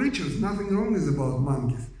beautiful creatures. Nothing wrong is about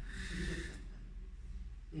monkeys.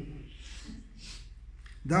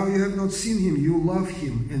 Though you have not seen him, you love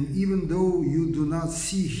him. And even though you do not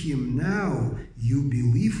see him now, you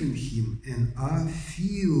believe in him and are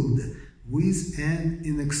filled with an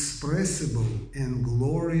inexpressible and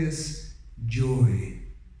glorious joy.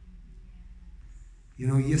 You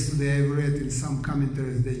know, yesterday I read in some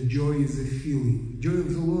commentaries that joy is a feeling. Joy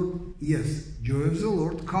of the Lord? Yes. Joy of the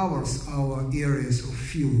Lord covers our areas of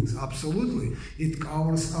feelings. Absolutely. It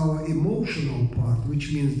covers our emotional part,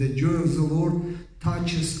 which means the joy of the Lord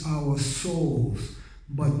touches our souls.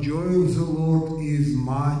 But joy of the Lord is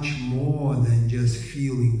much more than just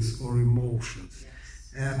feelings or emotions.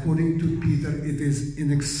 Yes. According to Peter, it is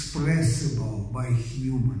inexpressible by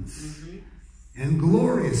humans. And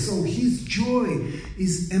glorious. So his joy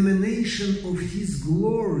is emanation of his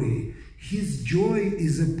glory. His joy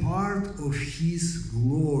is a part of his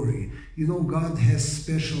glory. You know, God has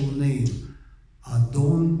special name.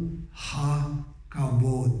 Adon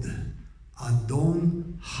HaKavod.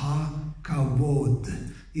 Adon HaKavod.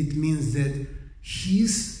 It means that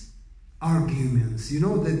his arguments. You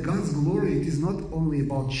know that God's glory, it is not only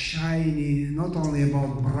about shiny, not only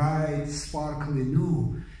about bright, sparkly,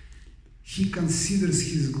 no. He considers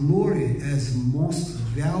his glory as most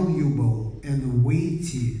valuable and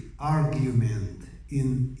weighty argument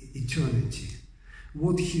in eternity.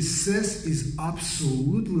 What he says is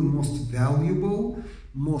absolutely most valuable,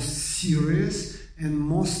 most serious, and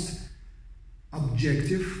most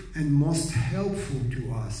objective and most helpful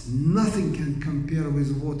to us. Nothing can compare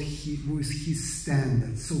with his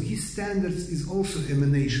standards. So his standards is also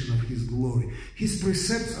emanation of his glory. His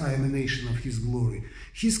precepts are emanation of his glory.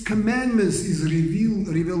 His commandments is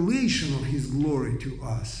revelation of his glory to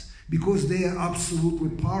us, because they are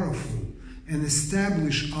absolutely powerful and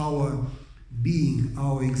establish our being,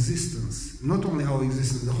 our existence. Not only our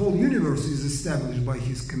existence, the whole universe is established by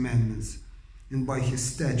his commandments and by his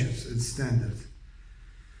statutes and standards.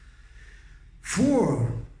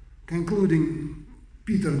 4, concluding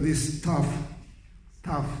Peter this tough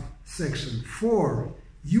section. 4,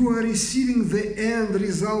 you are receiving the end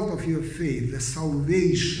result of your faith, the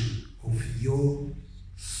salvation of your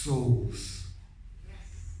souls.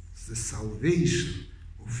 It's the salvation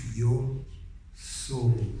of your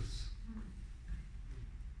souls.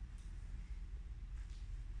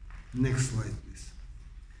 Next slide, please.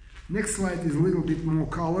 Next slide is a little bit more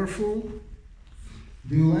colorful.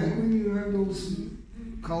 Do you like when you have those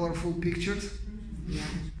colorful pictures? Yeah.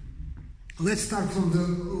 Let's start from the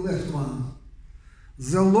left one.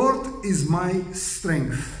 The Lord is my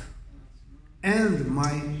strength and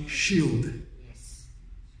my shield. Yes.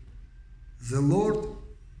 The Lord,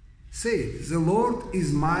 say it, the Lord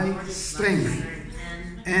is my strength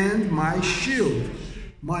and my shield.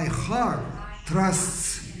 My heart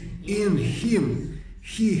trusts in him.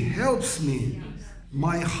 He helps me.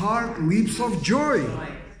 My heart leaps of joy.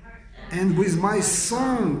 And with my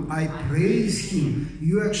song I praise him.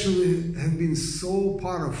 You actually have been so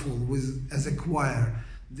powerful as a choir.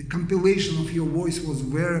 The compilation of your voice was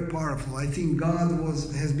very powerful. I think God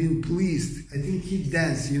has been pleased. I think he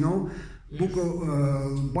danced, you know.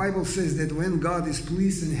 Bible says that when God is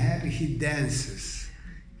pleased and happy, he dances.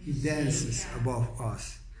 He dances above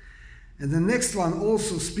us. And the next one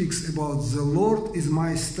also speaks about the Lord is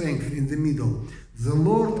my strength in the middle. The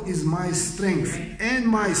Lord is my strength and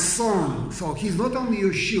my song. So he's not only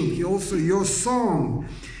your shield, he also your song.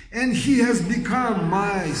 And he has become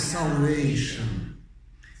my salvation.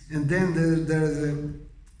 And then there's a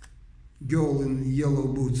girl in yellow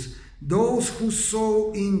boots. Those who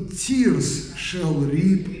sow in tears shall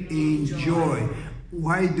reap in joy.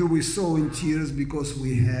 Why do we sow in tears? Because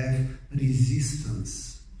we have resistance.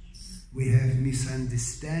 We have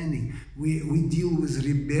misunderstanding. We deal with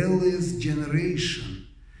rebellious generation.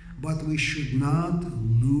 But we should not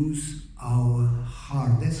lose our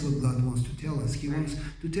heart. That's what God wants to tell us. He wants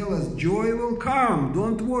to tell us, joy will come.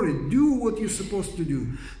 Don't worry. Do what you're supposed to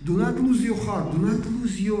do. Do not lose your heart. Do not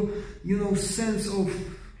lose your, sense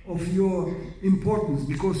of your importance,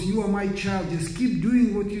 because you are my child. Just keep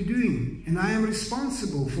doing what you're doing. And I am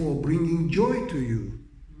responsible for bringing joy to you.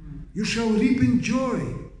 You shall reap in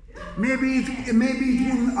joy. Maybe it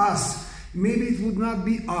wouldn't us. Maybe it would not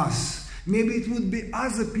be us. Maybe it would be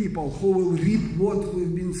other people who will reap what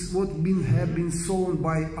have been sown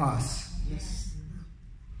by us. Yes.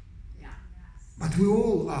 Yeah. But we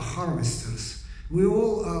all are harvesters. We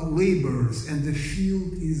all are laborers, and the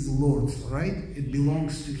field is Lord's, right? It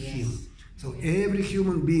belongs to him. So every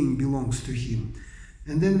human being belongs to him.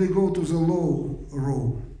 And then we go to the low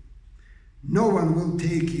row. No one will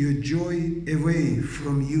take your joy away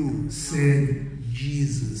from you, said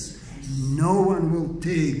Jesus. No one will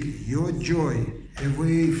take your joy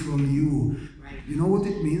away from you. You know what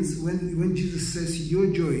it means? When Jesus says your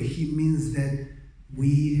joy, he means that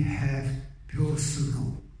we have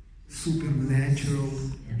personal, supernatural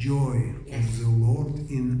joy of the Lord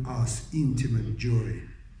in us, intimate joy.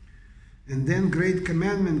 And then great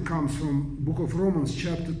commandment comes from book of Romans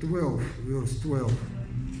chapter 12, verse 12.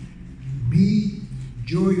 Be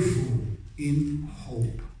joyful in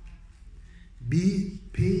hope. Be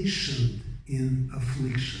patient in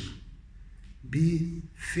affliction. Be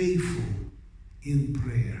faithful in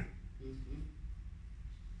prayer.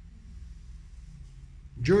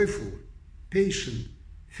 Joyful, patient,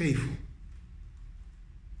 faithful.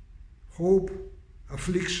 Hope,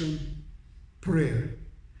 affliction, prayer.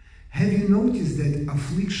 Have you noticed that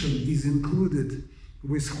affliction is included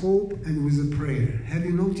with hope and with a prayer? Have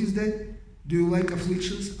you noticed that? Do you like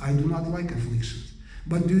afflictions? I do not like afflictions.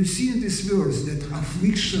 But do you see in this verse that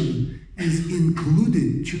affliction is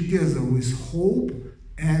included together with hope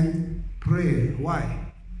and prayer?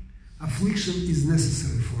 Why? Affliction is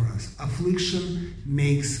necessary for us. us. Affliction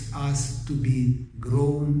makes us to be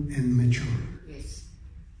grown and mature. Yes.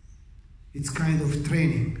 It's kind of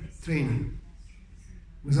training.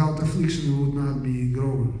 Without affliction, we would not be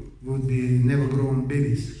grown. We would be never grown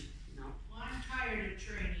babies. No. Well, I'm tired of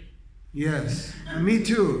training. Yes, me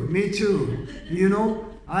too. You know,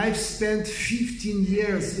 I've spent 15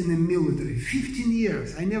 years in the military. 15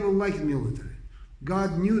 years. I never liked military.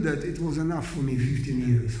 God knew that it was enough for me, 15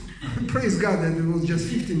 years. Praise God that it was just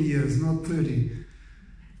 15 years, not 30.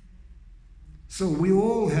 So we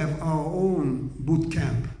all have our own boot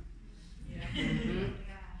camp.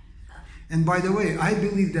 And by the way, I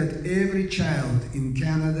believe that every child in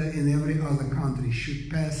Canada and every other country should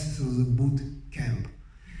pass through the boot camp.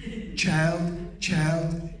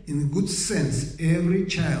 Child, in a good sense, every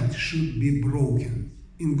child should be broken,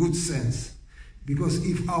 in good sense. Because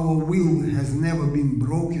if our will has never been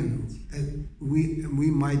broken, we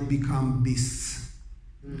might become beasts.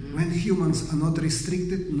 When humans are not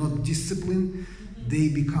restricted, not disciplined, they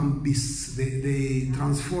become beasts. They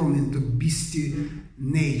transform into beastie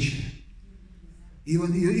nature.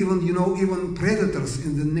 Even predators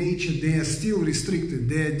in the nature, they are still restricted.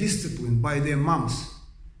 They are disciplined by their moms.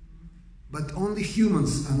 But only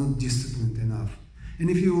humans are not disciplined enough. And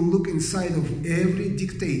if you look inside of every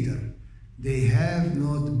dictator, they have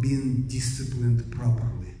not been disciplined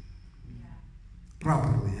properly.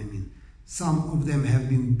 Properly, I mean. Some of them have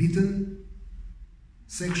been beaten,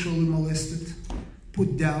 sexually molested,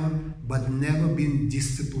 put down, but never been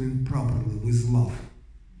disciplined properly with love.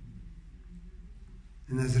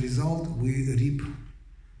 And as a result, we reap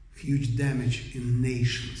huge damage in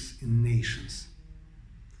nations.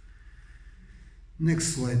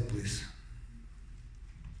 Next slide, please.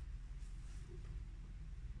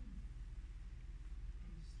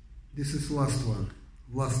 This is last one.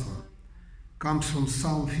 Comes from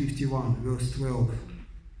Psalm 51, verse 12.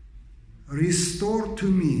 Restore to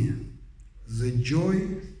me the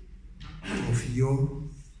joy of your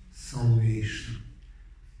salvation.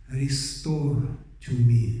 Restore to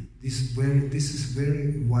me. This is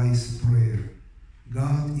very wise prayer.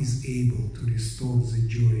 God is able to restore the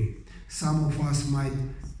joy. Some of us might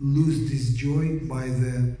lose this joy by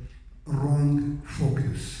the wrong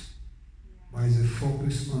focus, by the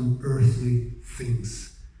focus on earthly things.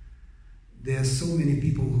 There are so many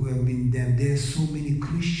people who have been damned. There are so many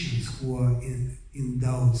Christians who are in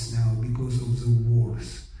doubts now because of the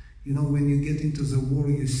wars. You know, when you get into the war,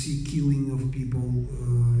 you see killing of people,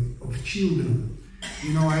 of children.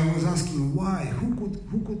 You know, I was asking why? Who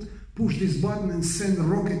could push this button and send a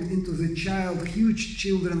rocket into the huge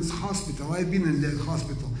children's hospital? I've been in that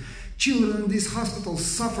hospital. Children in this hospital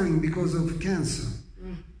suffering because of cancer.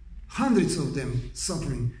 Hundreds of them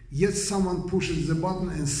suffering. Yet someone pushes the button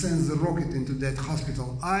and sends the rocket into that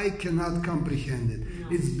hospital. I cannot comprehend it. No.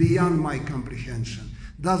 It's beyond my comprehension.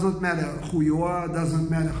 Doesn't matter who you are, doesn't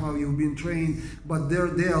matter how you've been trained, but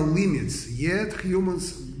there are limits. Yet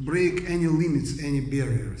humans break any limits, any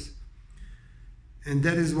barriers. And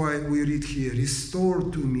that is why we read here, restore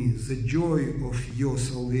to me the joy of your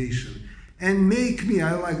salvation. And make me,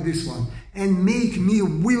 I like this one, and make me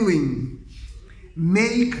willing.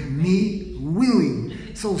 Make me willing.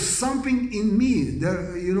 So something in me,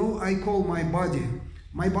 there, you know, I call my body.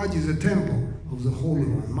 My body is a temple of the Holy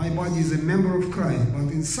One. My body is a member of Christ.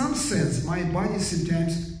 But in some sense, my body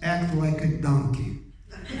sometimes acts like a donkey.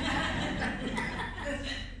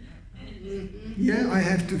 Yeah, I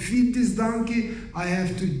have to feed this donkey. I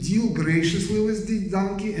have to deal graciously with this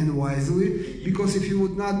donkey and wisely. Because if you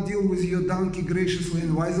would not deal with your donkey graciously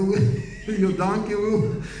and wisely, your donkey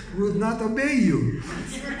will not obey you.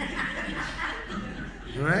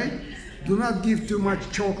 Right? Do not give too much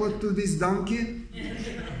chocolate to this donkey.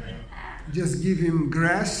 Just give him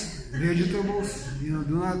grass, vegetables. You know,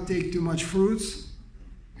 do not take too much fruits.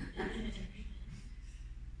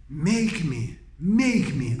 Make me.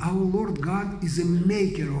 Our Lord God is a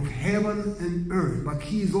maker of heaven and earth, but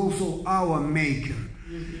He is also our maker.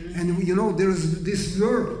 And you know, there is this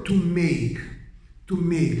verb to make.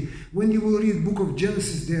 When you will read book of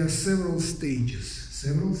Genesis, there are several stages.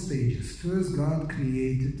 First, God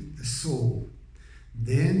created a soul.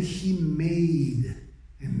 Then He made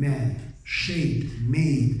a man, shaped,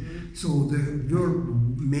 made. So the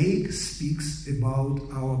verb make speaks about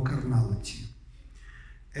our carnality.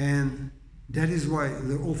 And that is why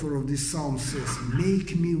the author of this psalm says,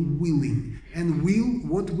 make me willing. And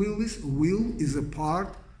what will is? Will is a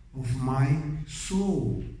part of my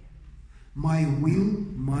soul. My will,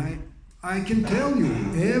 I can tell you,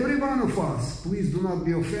 every one of us, please do not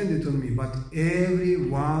be offended on me, but every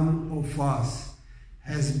one of us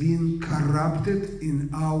has been corrupted in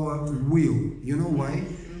our will. You know why?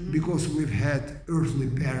 because we've had earthly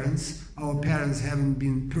parents. Our parents haven't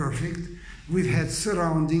been perfect. We've had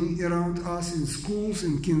surrounding around us in schools,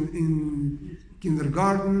 in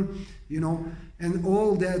kindergarten, and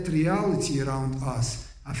all that reality around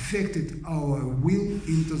us affected our will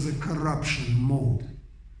into the corruption mode.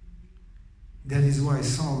 That is why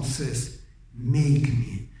Psalm says, make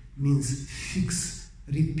me, means fix,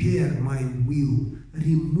 repair my will,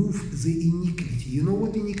 remove the iniquity. You know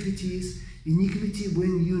what iniquity is? Iniquity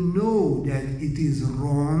when you know that it is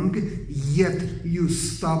wrong, yet you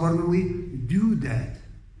stubbornly do that.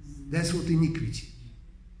 That's what iniquity.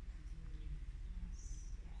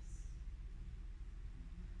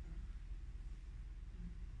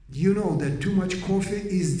 You know that too much coffee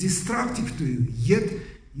is destructive to you, yet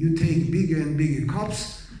you take bigger and bigger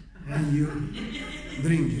cups and you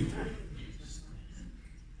drink it.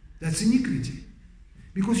 That's iniquity.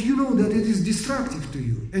 Because you know that it is destructive to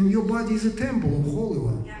you, and your body is a temple of Holy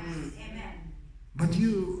One. Yes. Amen. But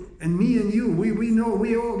you and me and you, we know,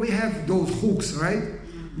 we have those hooks, right?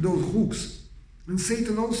 Those hooks. And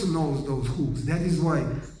Satan also knows those hooks. That is why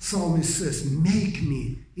Psalmist says, make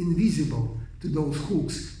me invisible to those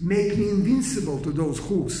hooks. Make me invincible to those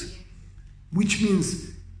hooks. Which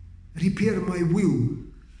means repair my will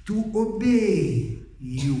to obey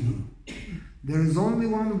you. There is only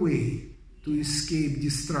one way to escape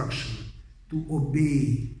destruction, to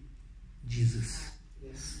obey Jesus.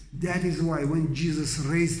 Yes. That is why when Jesus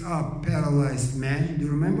raised up paralyzed man, do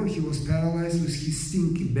you remember he was paralyzed with his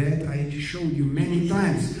stinky bed? I just showed you many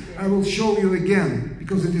times. I will show you again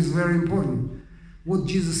because it is very important. What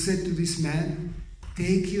Jesus said to this man,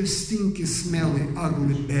 take your stinky, smelly,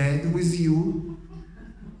 ugly bed with you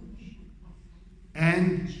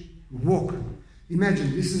and walk.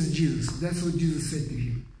 Imagine, this is Jesus. That's what Jesus said to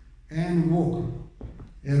him. And walk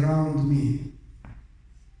around me.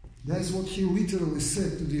 That's what he literally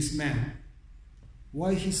said to this man.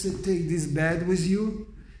 Why he said, take this bed with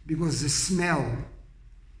you? Because the smell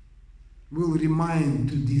will remind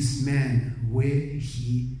to this man where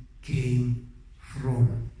he came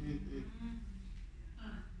from.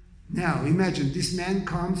 Now, imagine this man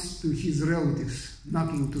comes to his relatives,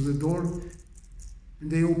 knocking to the door, and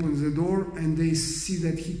they open the door and they see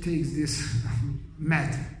that he takes this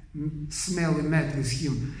mat, smelly mat with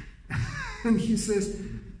him. And he says,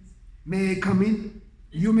 may I come in?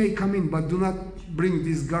 You may come in, but do not bring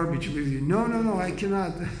this garbage with you. No, I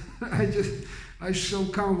cannot. I shall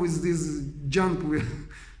come with this junk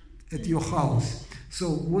at your house. So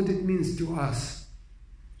what it means to us,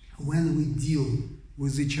 when we deal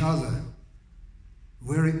with each other,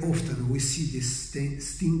 very often we see this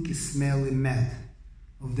stinky, smelly mat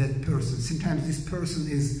of that person. Sometimes this person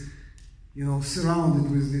is,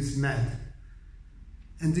 surrounded with this mat.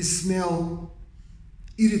 And this smell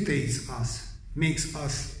irritates us, makes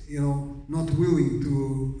us, not willing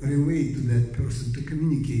to relate to that person, to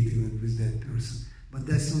communicate even with that person. But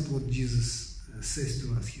that's not what Jesus says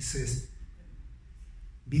to us. He says,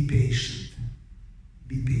 be patient.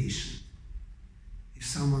 Be patient. If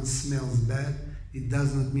someone smells bad, it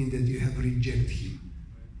does not mean that you have rejected him.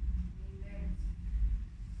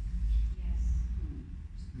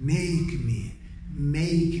 Make me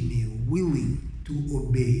willing to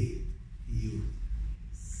obey you.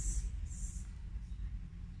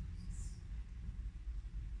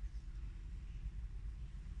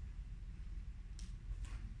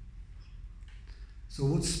 So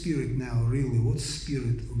what spirit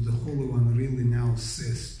of the Holy One really now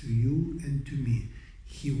says to you and to me?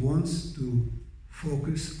 He wants to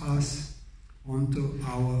focus us onto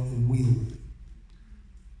our will.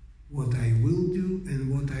 What I will do and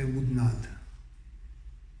what I would not.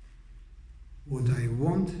 What I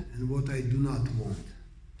want and what I do not want.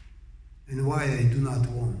 And why I do not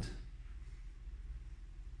want.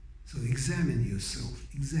 So examine yourself.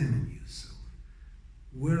 Examine yourself.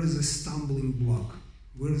 Where is the stumbling block?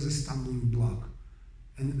 Where is the stumbling block?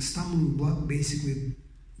 And the stumbling block basically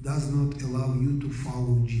does not allow you to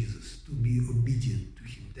follow Jesus, to be obedient to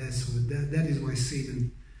him. That is why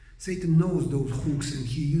Satan knows those hooks, and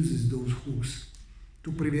he uses those hooks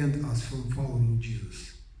to prevent us from following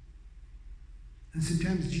Jesus. And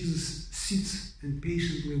sometimes Jesus sits and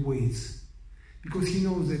patiently waits, because he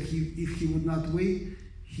knows that if he would not wait,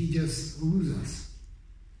 he just loses us.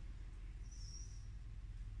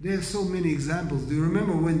 There are so many examples. Do you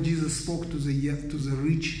remember when Jesus spoke to the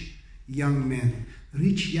rich young man?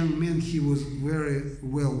 Rich young man, he was very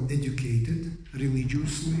well educated,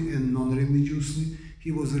 religiously and non-religiously.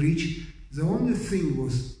 He was rich. The only thing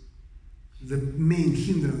was, the main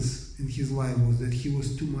hindrance in his life was that he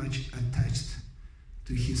was too much attached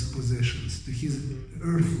to his possessions, to his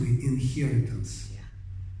earthly inheritance.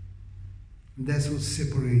 That's what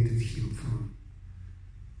separated him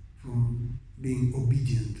from being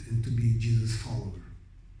obedient and to be Jesus' follower.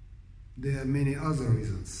 There are many other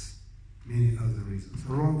reasons.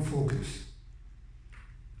 Wrong focus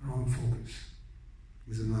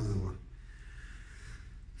is another one.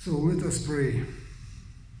 So let us pray.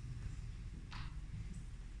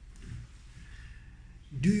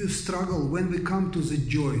 Do you struggle when we come to the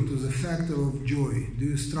joy, to the factor of joy? Do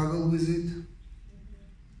you struggle with it?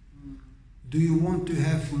 Do you want to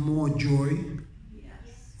have more joy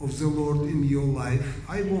of the Lord in your life?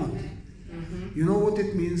 I want. You know what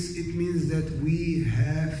it means? It means that we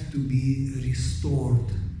have to be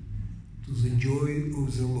restored to the joy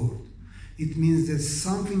of the Lord. It means that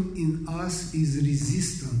something in us is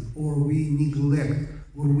resistant, or we neglect,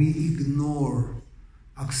 or we ignore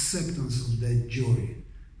acceptance of that joy.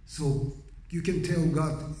 So you can tell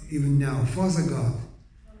God even now, Father God,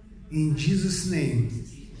 in Jesus' name,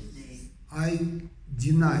 I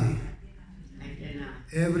deny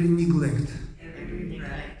every neglect,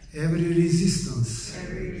 every resistance,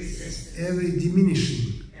 every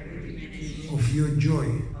diminishing of your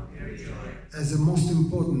joy as the most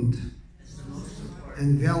important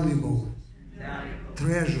and valuable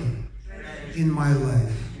treasure in my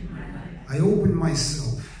life. I open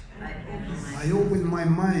myself. I open my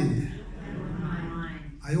mind.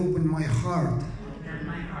 I open my heart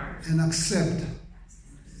and accept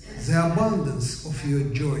the abundance of your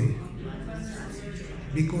joy.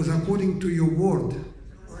 Because according to your word,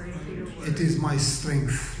 it is my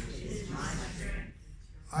strength.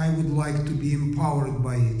 I would like to be empowered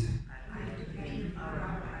by it.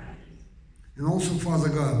 And also, Father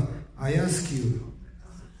God, I ask you,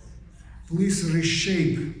 please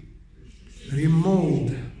reshape,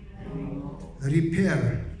 remold,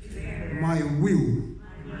 repair my will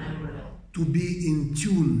to be in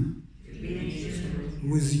tune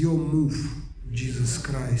with your move, Jesus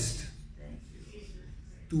Christ,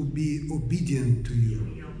 to be obedient to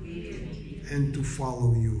you and to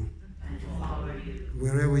follow you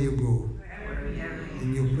wherever you go.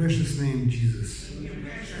 In your precious name, Jesus,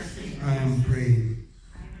 I am praying.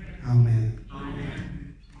 Amen.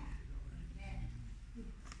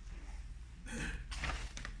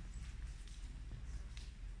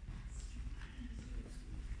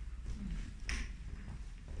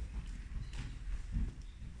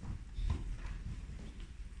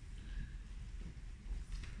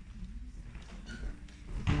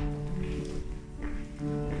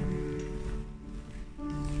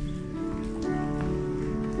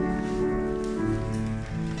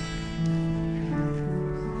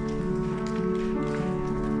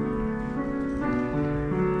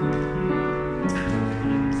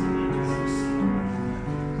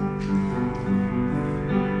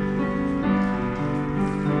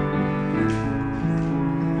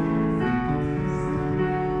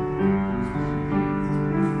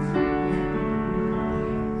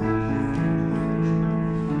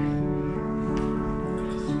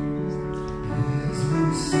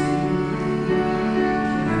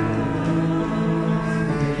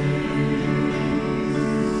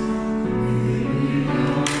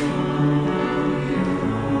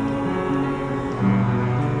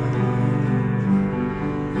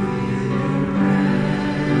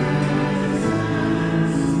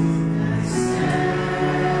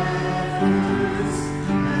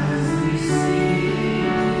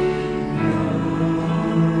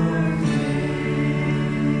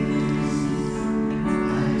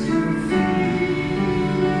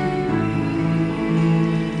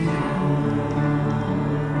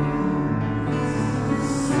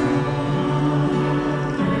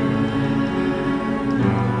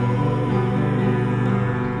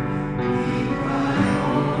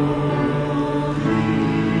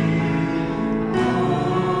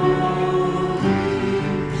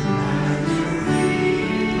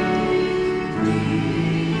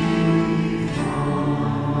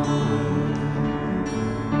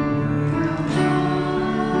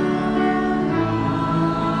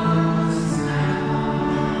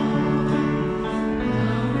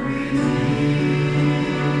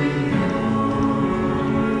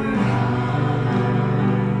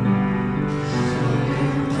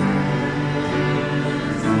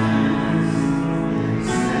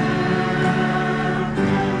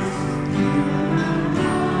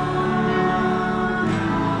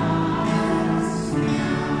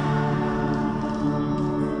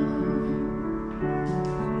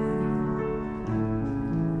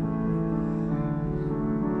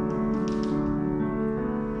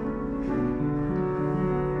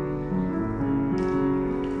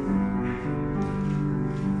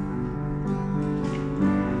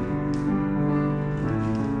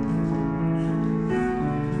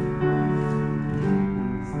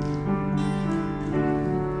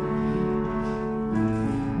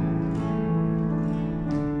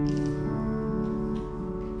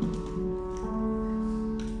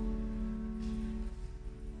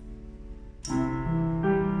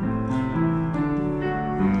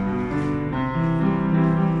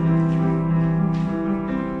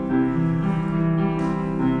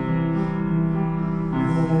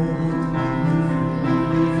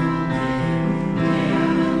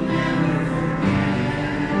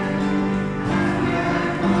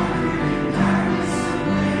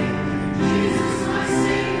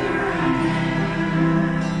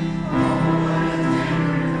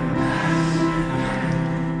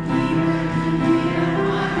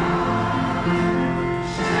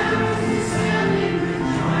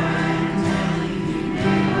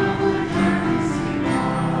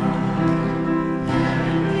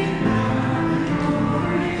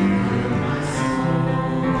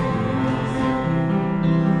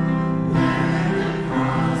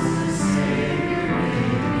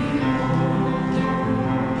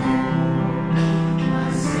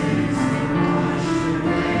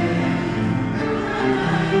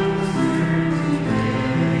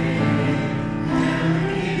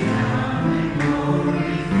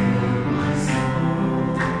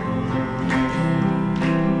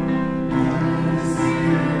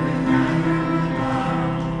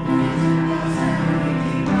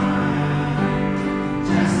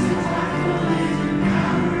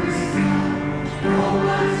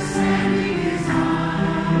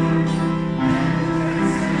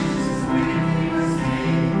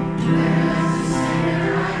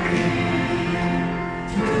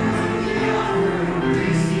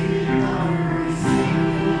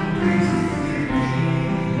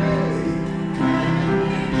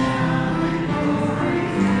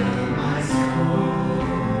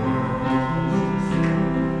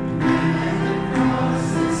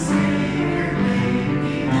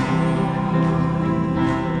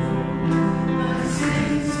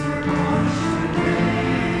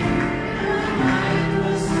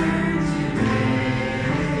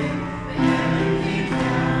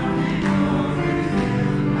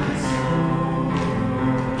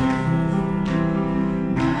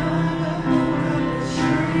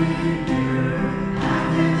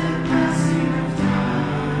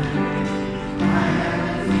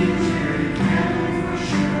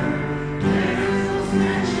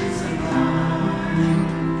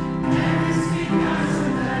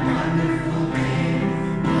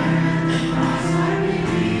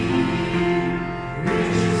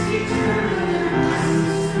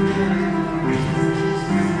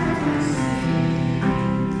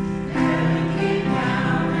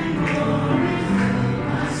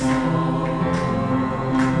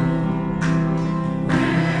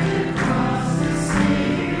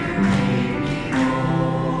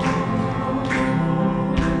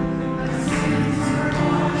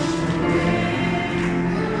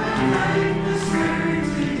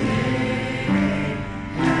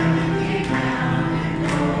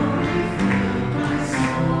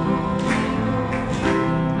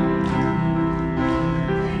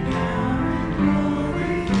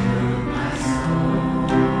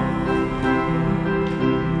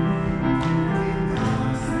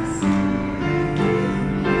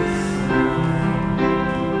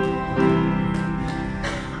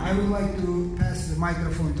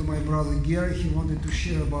 microphone to my brother Gary. He wanted to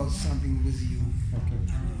share about something with you.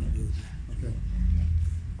 Okay.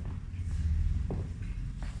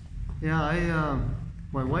 Yeah,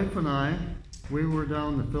 my wife and I, we were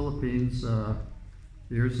down in the Philippines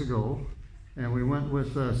years ago, and we went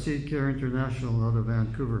with Seed Care International out of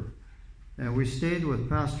Vancouver, and we stayed with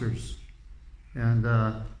pastors, and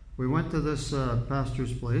we went to this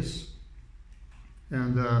pastor's place,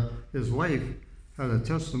 and his wife had a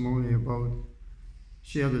testimony about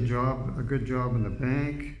she had a good job in the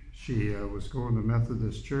bank. She was going to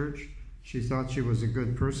Methodist church. She thought she was a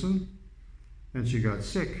good person, and she got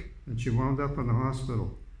sick, and she wound up in the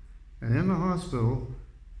hospital. And in the hospital,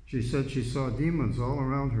 she said she saw demons all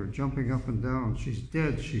around her, jumping up and down. She's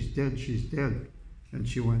dead, she's dead, she's dead. And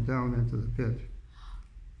she went down into the pit.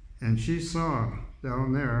 And she saw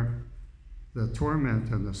down there the torment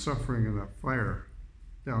and the suffering and the fire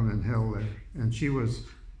down in hell there. And she was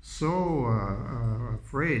so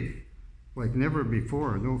afraid, like never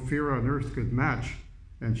before. No fear on earth could match.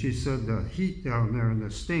 And she said the heat down there and the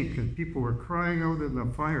stink, and people were crying out in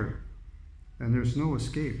the fire. And there's no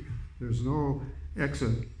escape. There's no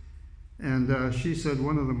exit. And she said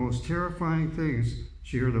one of the most terrifying things,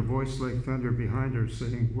 she heard a voice like thunder behind her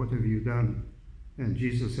saying, "What have you done?" And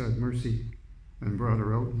Jesus had mercy and brought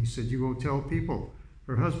her out. And he said, "You go tell people."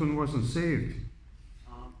 Her husband wasn't saved.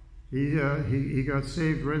 He got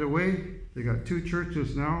saved right away. They got 2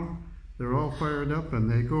 churches now. They're all fired up, and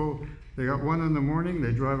they got one in the morning,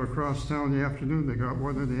 they drive across town in the afternoon, they got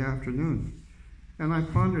one in the afternoon. And I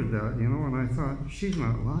pondered that, and I thought, she's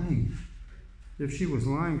not lying. If she was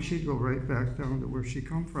lying, she'd go right back down to where she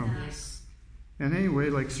come from. Yes. And anyway,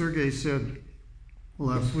 like Sergei said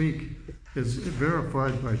last week, it's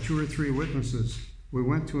verified by 2 or 3 witnesses. We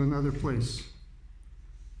went to another place,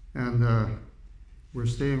 and we're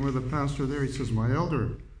staying with a pastor there. He says, "My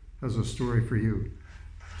elder has a story for you."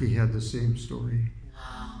 He had the same story.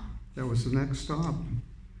 Wow. That was the next stop.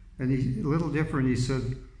 And a little different, he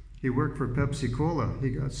said he worked for Pepsi Cola.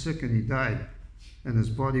 He got sick and he died, and his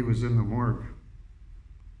body was in the morgue.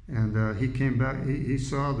 And he came back, he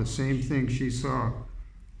saw the same thing she saw,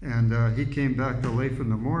 and he came back to life in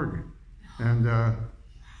the morgue. And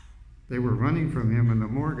they were running from him in the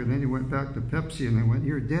morgue, and then he went back to Pepsi, and they went,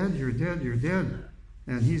 "You're dead, you're dead, you're dead."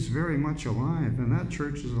 And he's very much alive, and that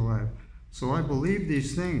church is alive. So I believe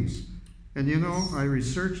these things. And I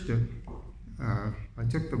researched it. I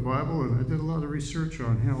took the Bible and I did a lot of research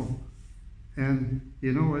on hell. And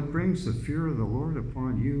it brings the fear of the Lord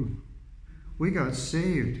upon you. We got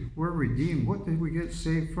saved. We're redeemed. What did we get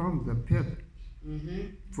saved from? The pit.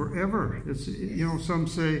 Mm-hmm. Forever. It's some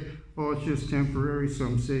say, "Oh, it's just temporary."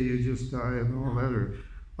 Some say you just die and all that. Or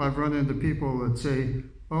I've run into people that say,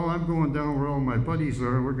 "Oh, I'm going down where all my buddies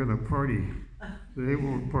are. We're going to party." They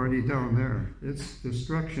won't party down there. It's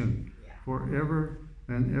destruction forever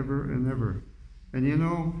and ever and ever. And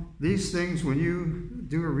these things, when you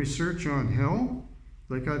do a research on hell,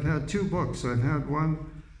 like I've had 2 books. I've had one,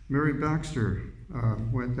 Mary Baxter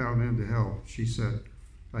went down into hell, she said.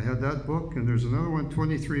 I had that book, and there's another one,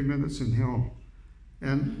 23 Minutes in Hell.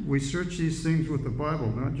 And we search these things with the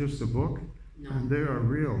Bible, not just the book, and they are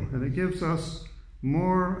real. And it gives us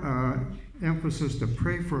more emphasis to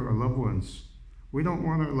pray for our loved ones. We don't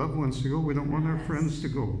want our loved ones to go. We don't want our friends to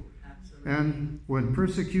go. Absolutely. And when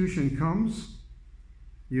persecution comes,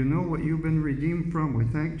 you know what you've been redeemed from. We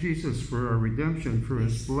thank Jesus for our redemption, for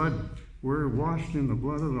his blood. We're washed in the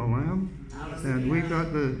blood of the Lamb. And we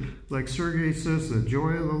got like Sergei says, the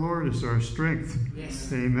joy of the Lord is our strength.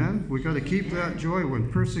 Yes. Amen. We got to keep that joy. When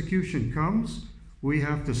persecution comes, we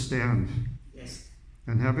have to stand. Yes.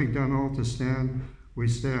 And having done all to stand, we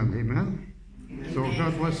stand. Amen. So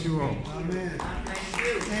God bless you all. Amen. God bless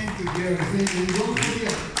you. Thank you, Gary. Thank you. Don't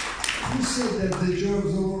forget, you said that the joy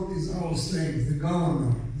of the Lord is our strength. The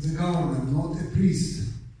governor, not a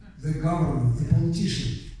priest. The governor, the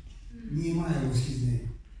politician. Nehemiah was his name.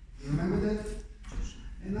 Remember that?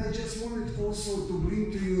 And I just wanted also to bring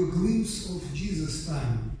to you a glimpse of Jesus'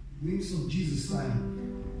 time. Glimpse of Jesus'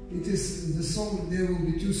 time. It is the song, there will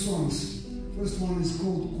be 2 songs. First one is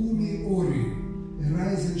called Kumi Ori,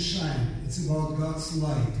 Arise and Shine. It's about God's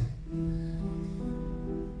light.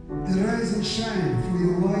 Arise and shine, for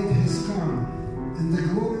your light has come, and the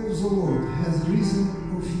glory of the Lord has risen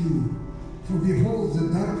of you. For behold, the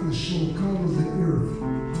darkness shall cover the earth,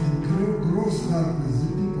 and gross darkness the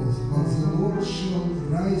peoples, but the Lord shall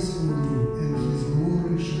rise on you, and his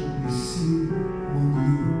glory shall be seen on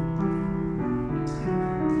you.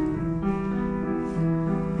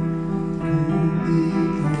 Thank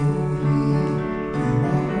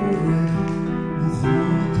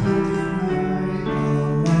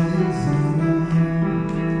you.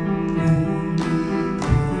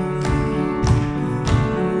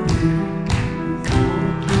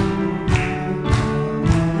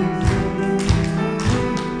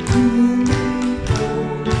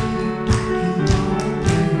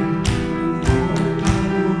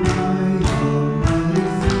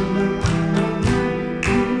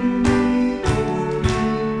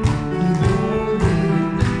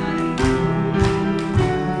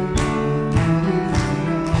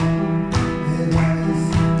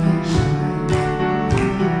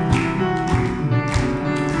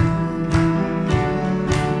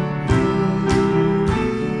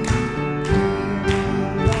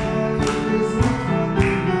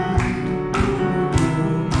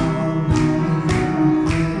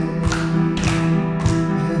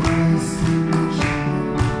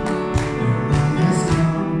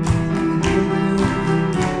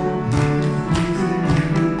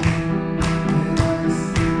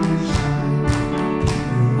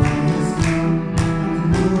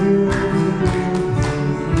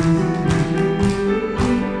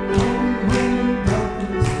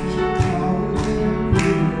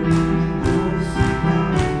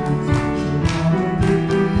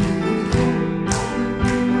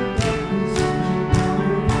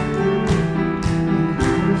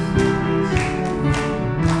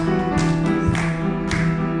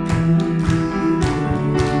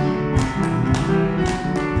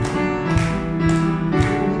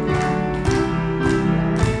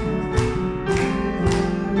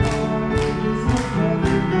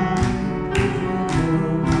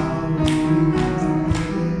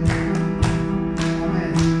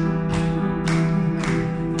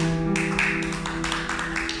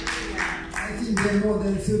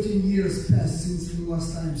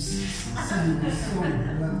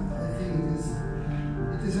 but I think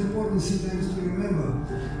it is important sometimes to remember.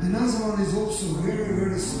 Another one is also very,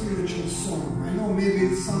 very spiritual song. I know maybe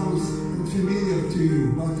it sounds unfamiliar to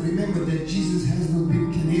you, but remember that Jesus has not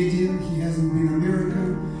been Canadian, he hasn't been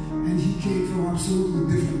American, and he came from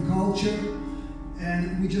absolutely different culture.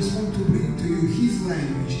 And we just want to bring to you his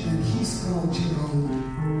language and his cultural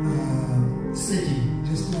setting,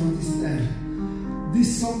 just to understand.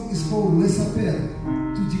 This song is called Les Appels,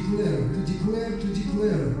 to declare, to declare, to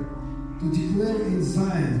declare, to declare in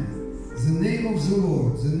Zion the name of the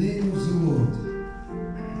Lord, the name of the Lord.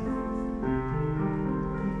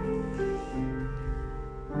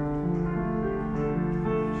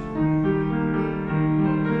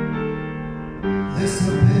 Les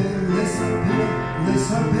Appels, les Appels, les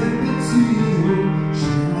Appels Betzion,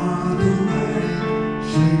 Shema Adonai,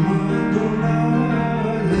 Shema Adonai,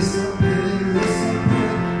 les Appels, les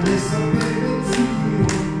Appels, les Appels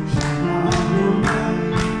Betzion, Shema Adonai,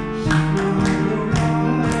 Shema Adonai,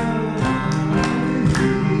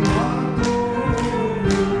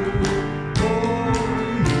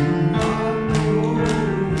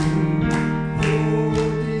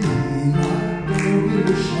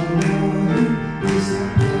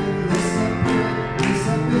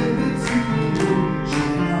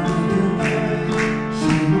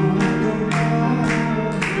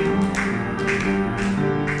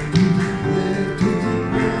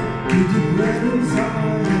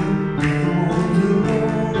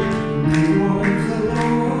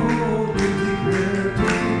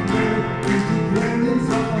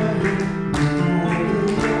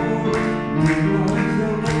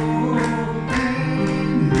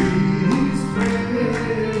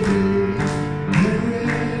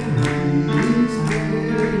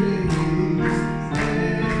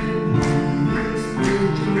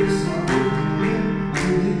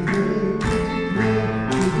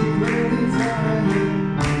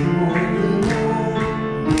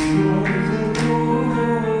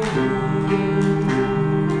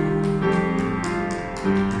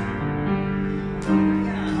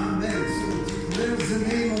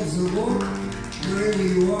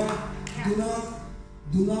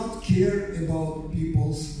 do not care about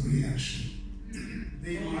people's reaction.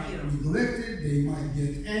 They might neglect it, they might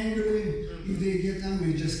get angry. If they get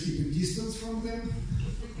angry, just keep a distance from them.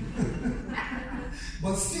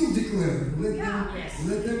 But still declare,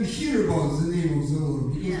 let them hear about the name of the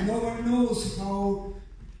Lord, because no one knows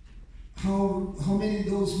how many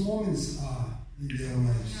those moments are in their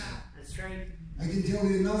lives. That's right. I can tell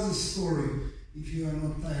you another story if you are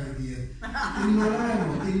not tired yet. In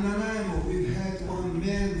Nanaimo, we've had one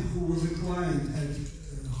man who was a client at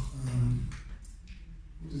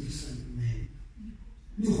what is the center name?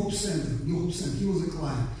 New Hope Center. He was a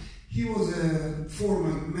client. He was a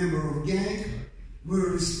former member of gang,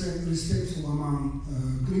 very respectful among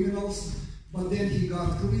criminals, but then he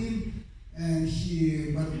got clean and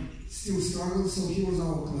but still struggled, so he was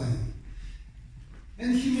our client.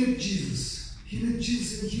 And he met Jesus. And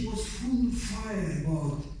he was full of fire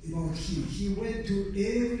about him. He went to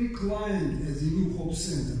every client at the New Hope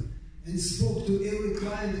Center and spoke to every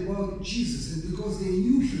client about Jesus. And because they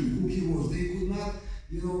knew him, who he was, they could not,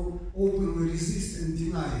 openly resist and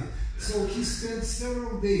deny it. So he spent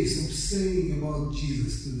several days of saying about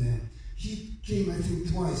Jesus to them. He came, I think,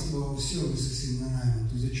 twice to our services in Nanaimo,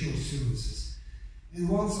 to the church services. And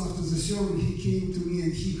once after the sermon, he came to me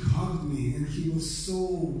and he hugged me, and he was so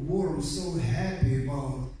warm, so happy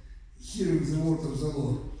about hearing the word of the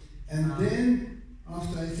Lord. And then,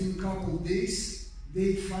 after I think a couple of days,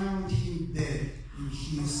 they found him dead in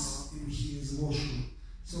his washroom.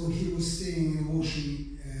 So he was staying in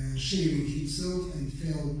washing, shaving himself, and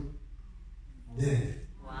fell dead.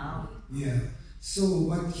 Wow. Yeah. So,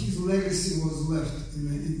 but his legacy was left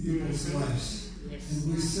in people's lives. Yes.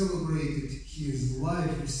 And we celebrated his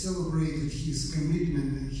life, we celebrated his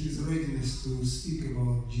commitment and his readiness to speak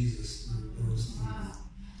about Jesus to those people.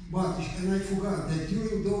 But, and I forgot that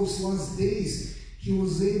during those last days, he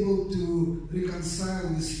was able to reconcile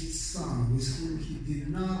with his son, with whom he did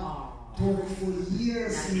not talk for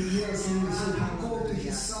years and years and years. So he called to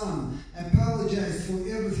his son, apologized for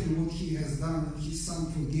everything what he has done, and his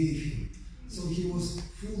son forgave him. So he was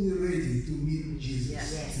fully ready to meet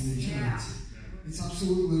Jesus in eternity. It's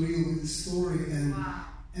absolutely real story,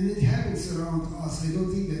 and it happens around us. I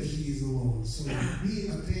don't think that he is alone. So be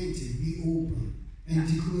attentive, be open, and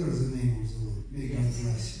declare the name of the Lord. May God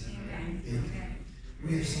bless you. Thank you.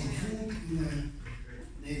 We have some food in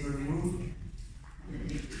the neighboring room.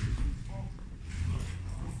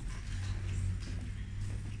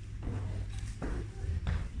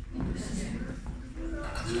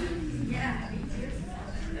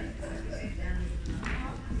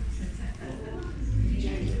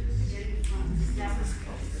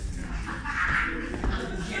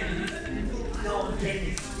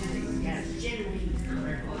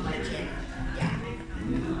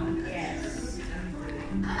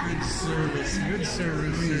 It's good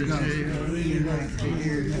service there, Jay. I really like to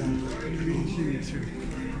hear individual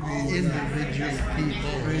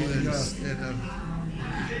people instead of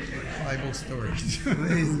Bible stories.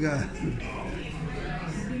 Praise God.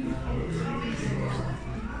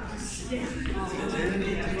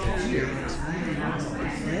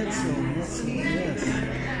 Excellent,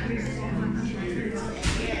 yes.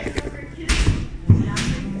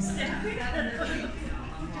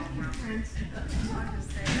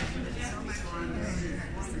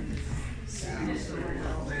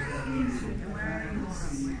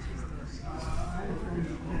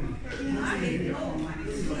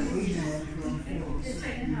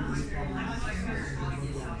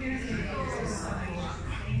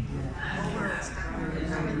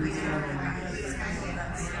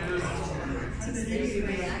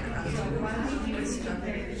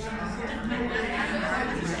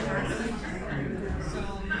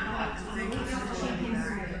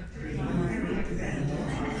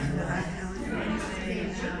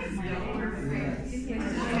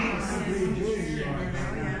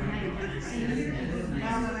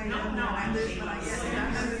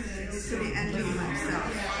 To the end of myself,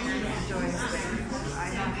 enjoying things. I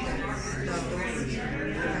have the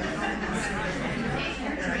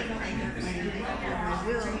my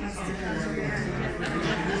will has to come to the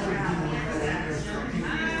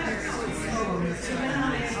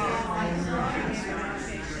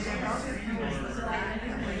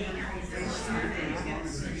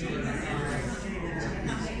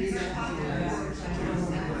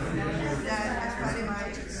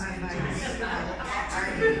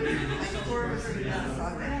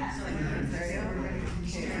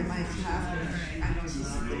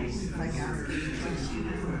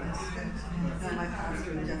my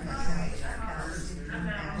pastor would definitely have our house.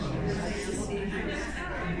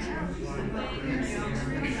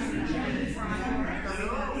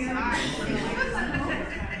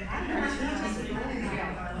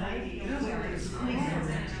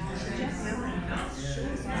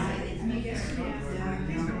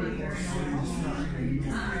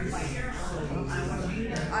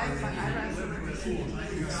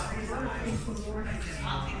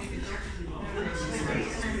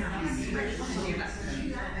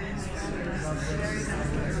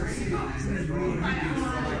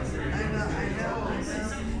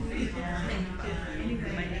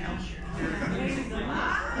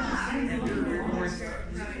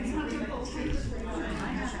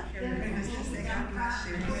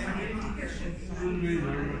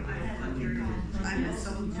 I'm a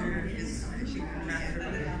soldier, is she can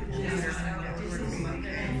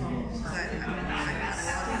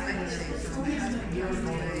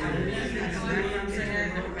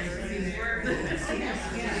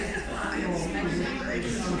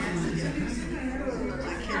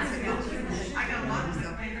I got a lot of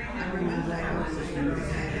stuff. I remember I was so precious.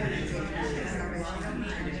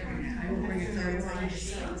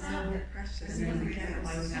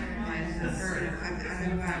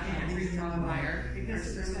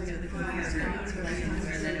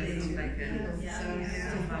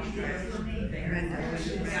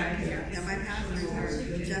 Yeah, my pastor,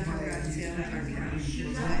 Jeff, I know.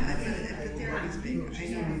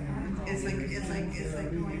 It's like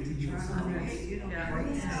going to Toronto.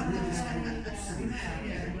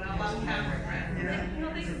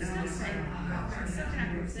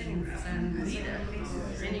 You don't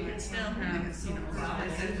and you can still have,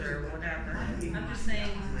 voices or whatever. I'm just saying,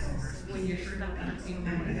 when you're stuck with people,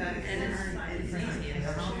 and it's easy,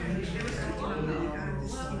 it's all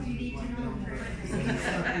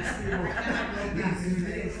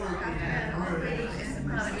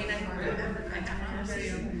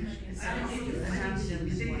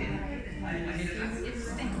I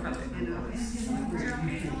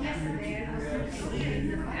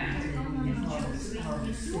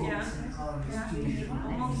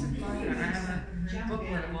have a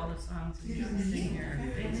booklet of all the songs we used to sing here.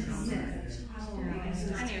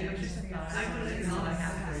 Anyway, just a thought. I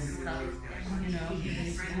have this stuff,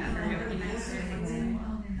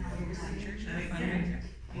 church and a fundraiser.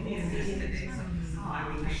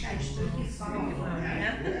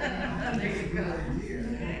 There you go.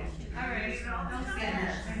 All right.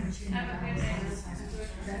 Have a good day.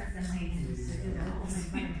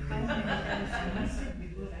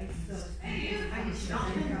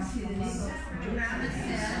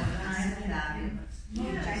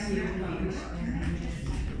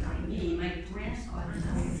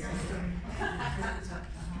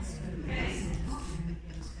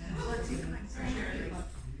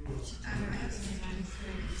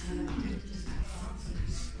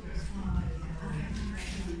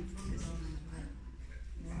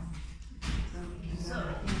 So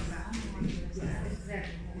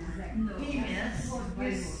He missed.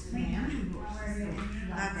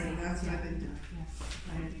 That's what I've been doing.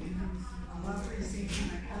 I love receiving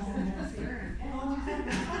my cousin here.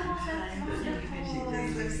 She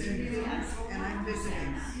lives in and I'm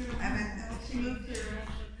visiting. She moved here.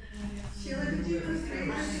 Sheila, did you move 3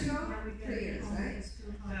 years ago? 3 years, right?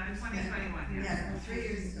 2021. Yeah, 3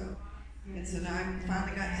 years ago. And so now I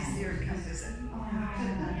finally got to see her come visit. I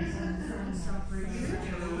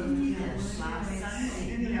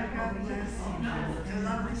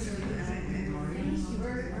love her so much.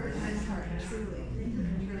 Very nice heart, truly.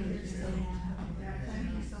 Thank you so much.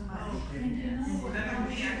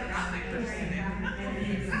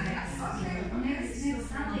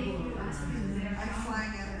 I'm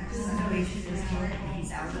flying out next Sunday.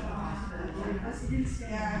 He's out of the hospital.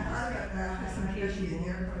 Yeah, I thought about that. Just in case she's in the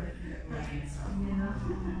airport.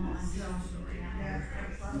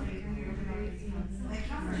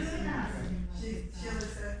 Sheila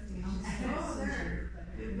said to me, oh, there.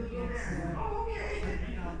 We'll go there. Oh, okay.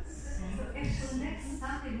 So actually next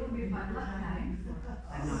Sunday will be my luck time.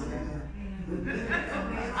 I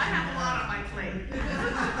have a lot on my plate.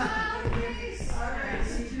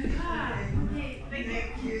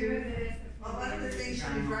 Thank you. Well, one of the things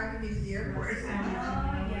she'll be driving me to the airport.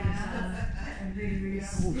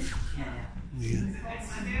 Yeah.